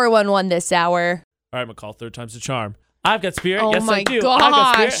 That's the 411 this hour. All right, McCall, third time's the charm. I've got spirit. Oh yes, my I do. gosh. I've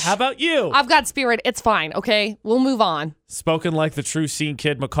got spirit. How about you? I've got spirit. It's fine, okay? We'll move on. Spoken like the true scene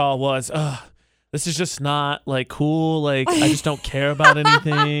kid McCall was. This is just not like cool. Like I just don't care about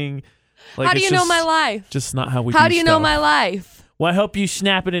anything. Like, how do you know my life? Just not how we. How do you know my life? Well, I hope you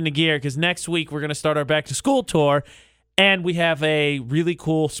snap it into gear because next week we're going to start our back to school tour, and we have a really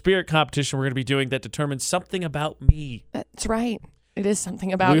cool spirit competition we're going to be doing that determines something about me. That's right. It is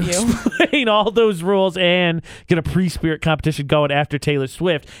something about you. Explain all those rules and get a pre-spirit competition going after Taylor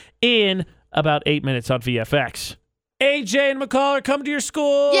Swift in about 8 minutes on VFX. AJ and McCall are coming to your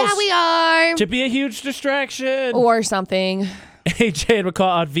schools. Yeah, we are. To be a huge distraction. Or something. AJ and McCall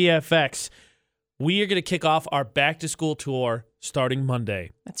on VFX. We are going to kick off our back-to-school tour starting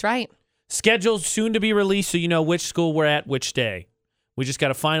Monday. That's right. Schedules soon to be released so you know which school we're at which day. We just got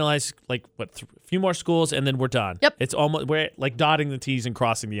to finalize a few more schools and then we're done. Yep. It's almost we're like dotting the T's and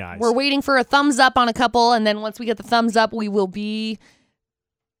crossing the I's. We're waiting for a thumbs up on a couple, and then once we get the thumbs up, we will be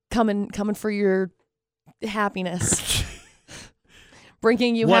coming for your happiness.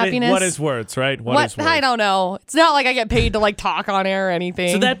 Bringing you happiness. What is words, right? What is words? I don't know. It's not like I get paid to talk on air or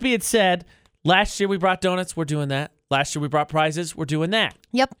anything. So that being said, last year we brought donuts. We're doing that. Last year we brought prizes. We're doing that.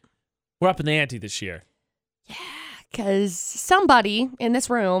 Yep. We're up in the ante this year. Yeah, because somebody in this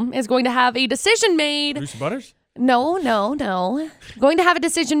room is going to have a decision made. Bruce Butters? No. Going to have a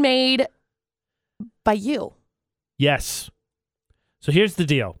decision made by you. Yes. So here's the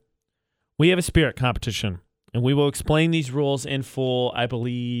deal. We have a spirit competition, and we will explain these rules in full, I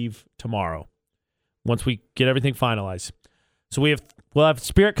believe, tomorrow, once we get everything finalized. So we'll have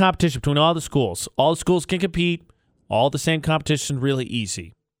spirit competition between all the schools. All the schools can compete. All the same competition, really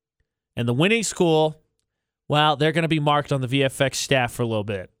easy. And the winning school Well, they're going to be marked on the VFX staff for a little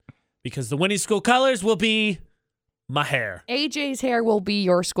bit because the winning school colors will be my hair. AJ's hair will be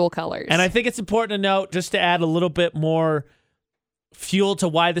your school colors. And I think it's important to note, just to add a little bit more fuel to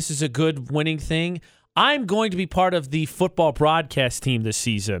why this is a good winning thing, I'm going to be part of the football broadcast team this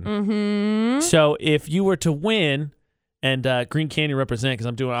season. Mm-hmm. So if you were to win and Green Canyon represent,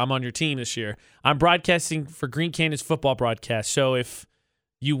 because I'm on your team this year, I'm broadcasting for Green Canyon's football broadcast. So if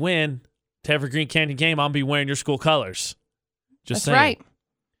you win to every Green Canyon game, I'll be wearing your school colors. Just saying. That's right.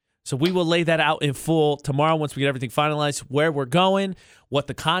 So we will lay that out in full tomorrow once we get everything finalized, where we're going, what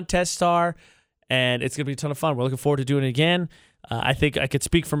the contests are, and it's going to be a ton of fun. We're looking forward to doing it again. I think I could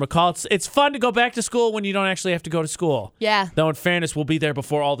speak for McCall. It's fun to go back to school when you don't actually have to go to school. Yeah. Though, in fairness, we'll be there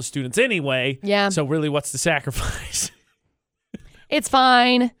before all the students anyway. Yeah. So really, what's the sacrifice? It's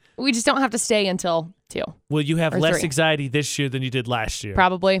fine. We just don't have to stay until 2. Will you have Or less 3. anxiety this year than you did last year?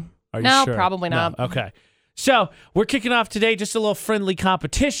 Probably. Are you No, sure? probably not. No. Okay. So we're kicking off today just a little friendly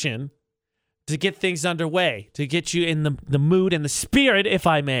competition to get things underway, to get you in the mood and the spirit, if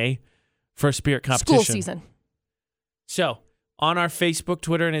I may, for a spirit competition. School season. So on our Facebook,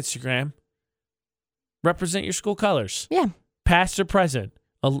 Twitter, and Instagram, represent your school colors. Yeah. Past or present.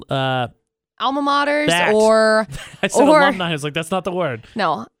 Alma maters That. or I said Or- alumni. I was like, that's not the word.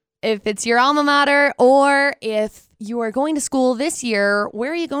 no. If it's your alma mater or if you are going to school this year,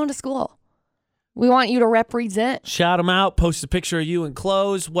 where are you going to school? We want you to represent. Shout them out. Post a picture of you in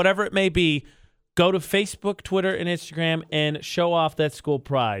clothes, whatever it may be. Go to Facebook, Twitter, and Instagram and show off that school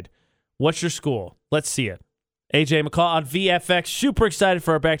pride. What's your school? Let's see it. AJ McCall on VFX. Super excited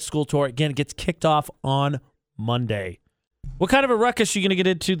for our back to school tour. Again, it gets kicked off on Monday. What kind of a ruckus are you going to get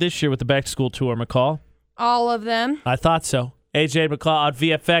into this year with the back to school tour, McCall? All of them. I thought so. AJ McCall on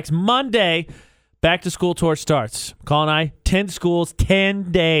VFX. Monday, back to school tour starts. McCall and I, 10 schools,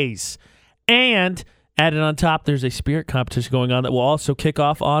 10 days. And added on top, there's a spirit competition going on that will also kick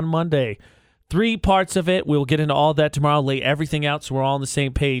off on Monday. 3 parts of it. We'll get into all that tomorrow, lay everything out so we're all on the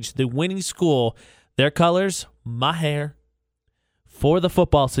same page. The winning school, their colors, my hair. For the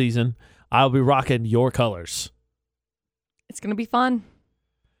football season, I'll be rocking your colors. It's going to be fun.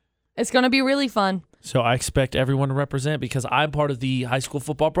 It's going to be really fun. So I expect everyone to represent because I'm part of the high school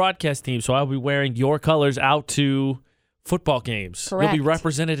football broadcast team. So I'll be wearing your colors out to football games. Correct. You'll be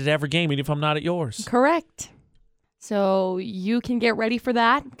represented at every game, even if I'm not at yours. Correct. So you can get ready for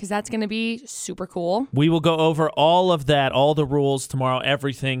that because that's going to be super cool. We will go over all of that, all the rules tomorrow,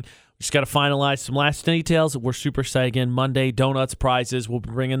 everything. We just got to finalize some last details. We're super excited again. Monday, donuts, prizes. We'll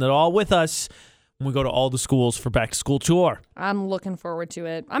be bringing it all with us when we go to all the schools for back to school tour. I'm looking forward to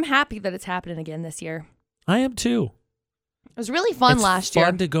it. I'm happy that it's happening again this year. I am too. It was really fun last year.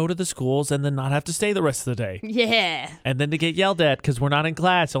 It's fun to go to the schools and then not have to stay the rest of the day. Yeah. And then to get yelled at because we're not in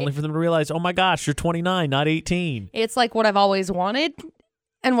class, only for them to realize, oh my gosh, you're 29, not 18. It's like what I've always wanted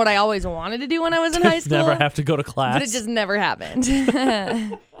and what I always wanted to do when I was in high school. Never have to go to class. But it just never happened.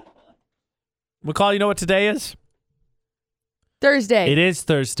 McCall, you know what today is? Thursday. It is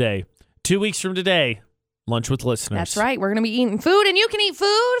Thursday. 2 weeks from today, lunch with listeners. That's right. We're going to be eating food, and you can eat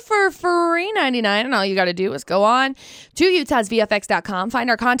food for free $99. And all you got to do is go on to utahsvfx.com, find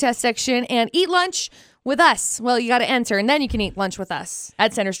our contest section, and eat lunch with us. Well, you got to enter, and then you can eat lunch with us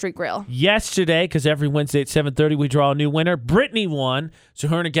at Center Street Grill. Yesterday, because every Wednesday at 7:30 we draw a new winner, Brittany won. So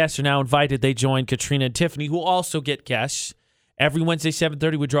her and her guests are now invited. They join Katrina and Tiffany, who also get guests. Every Wednesday,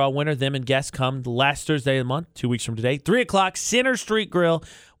 7:30, we draw a winner. Them and guests come the last Thursday of the month, 2 weeks from today. 3 o'clock, Center Street Grill.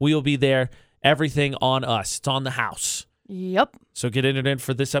 We will be there. Everything on us. It's on the house. Yep. So get entered in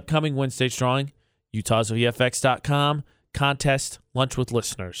for this upcoming Wednesday's drawing. utahsvfx.com. Contest, lunch with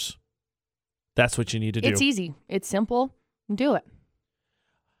listeners. That's what you need to do. It's easy. It's simple. Do it.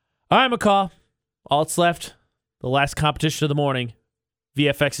 All right, McCall. All that's left, the last competition of the morning,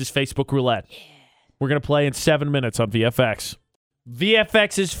 VFX's Facebook Roulette. Yeah. We're going to play in 7 minutes on VFX.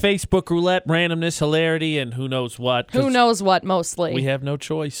 VFX's Facebook Roulette, randomness, hilarity, and who knows what. Who knows what, mostly. We have no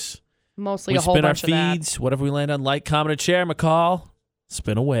choice. Mostly We a whole spin our bunch of that. feeds. Whatever we land on, like, comment, and share. McCall,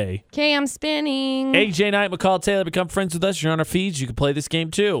 spin away. Okay, I'm spinning. AJ Knight, McCall Taylor, become friends with us. You're on our feeds. You can play this game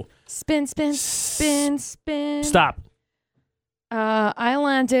too. Spin, spin, spin, spin. Stop. I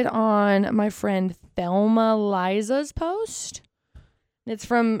landed on my friend Thelma Liza's post. It's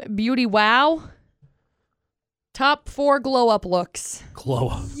from Beauty Wow. Top 4 glow-up looks. Glow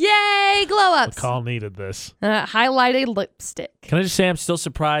up. Yay, glow-ups. McCall needed this. Highlighted lipstick. Can I just say I'm still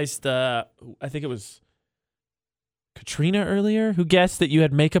surprised. I think it was Katrina earlier who guessed that you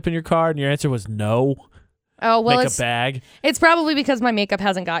had makeup in your car, and your answer was no. Oh, well, Makeup bag. it's probably because my makeup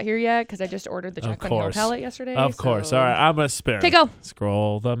hasn't got here yet because I just ordered the Of chocolate nail course. palette yesterday. Of course. so- All right, I'm going to spin. Okay, go.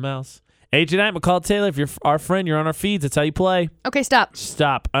 Scroll the mouse. AJ Knight, McCall Taylor, if you're our friend, you're on our feeds. That's how you play. Okay, stop.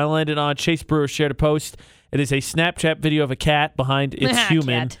 Stop. I landed on Chase Brewer shared a post. It is a Snapchat video of a cat behind its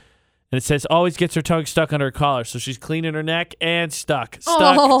human. Cat. And it says, always gets her tongue stuck under her collar. So she's cleaning her neck and stuck.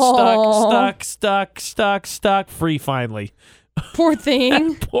 Stuck. Free finally. Poor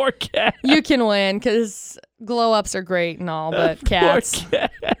thing. Poor cat. You can win because glow ups are great and all, but cats. Poor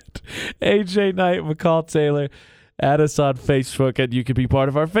cat. AJ Knight, McCall Taylor. Add us on Facebook, and you can be part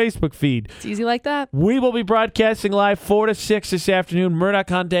of our Facebook feed. It's easy like that. We will be broadcasting live 4 to 6 this afternoon.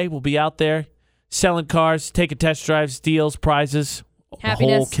 Murdoch Day will be out there selling cars, taking test drives, deals, prizes, Happiness.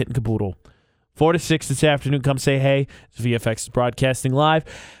 the whole kit and caboodle. 4 to 6 this afternoon. Come say hey. VFX is broadcasting live.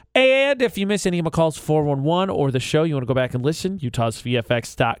 And if you miss any of McCall's 411 or the show, you want to go back and listen,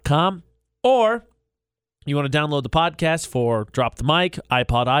 utahsvfx.com. Or you want to download the podcast for Drop the Mic,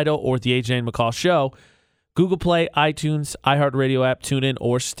 iPod Idol, or the AJ and McCall Show, Google Play, iTunes, iHeartRadio app, TuneIn,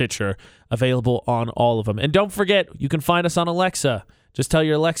 or Stitcher. Available on all of them. And don't forget, you can find us on Alexa. Just tell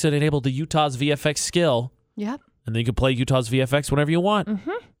your Alexa to enable the Utah's VFX skill. Yep. And then you can play Utah's VFX whenever you want.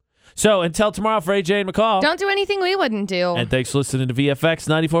 Mm-hmm. So until tomorrow for AJ and McCall. Don't do anything we wouldn't do. And thanks for listening to VFX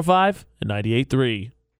 94.5 and 98.3.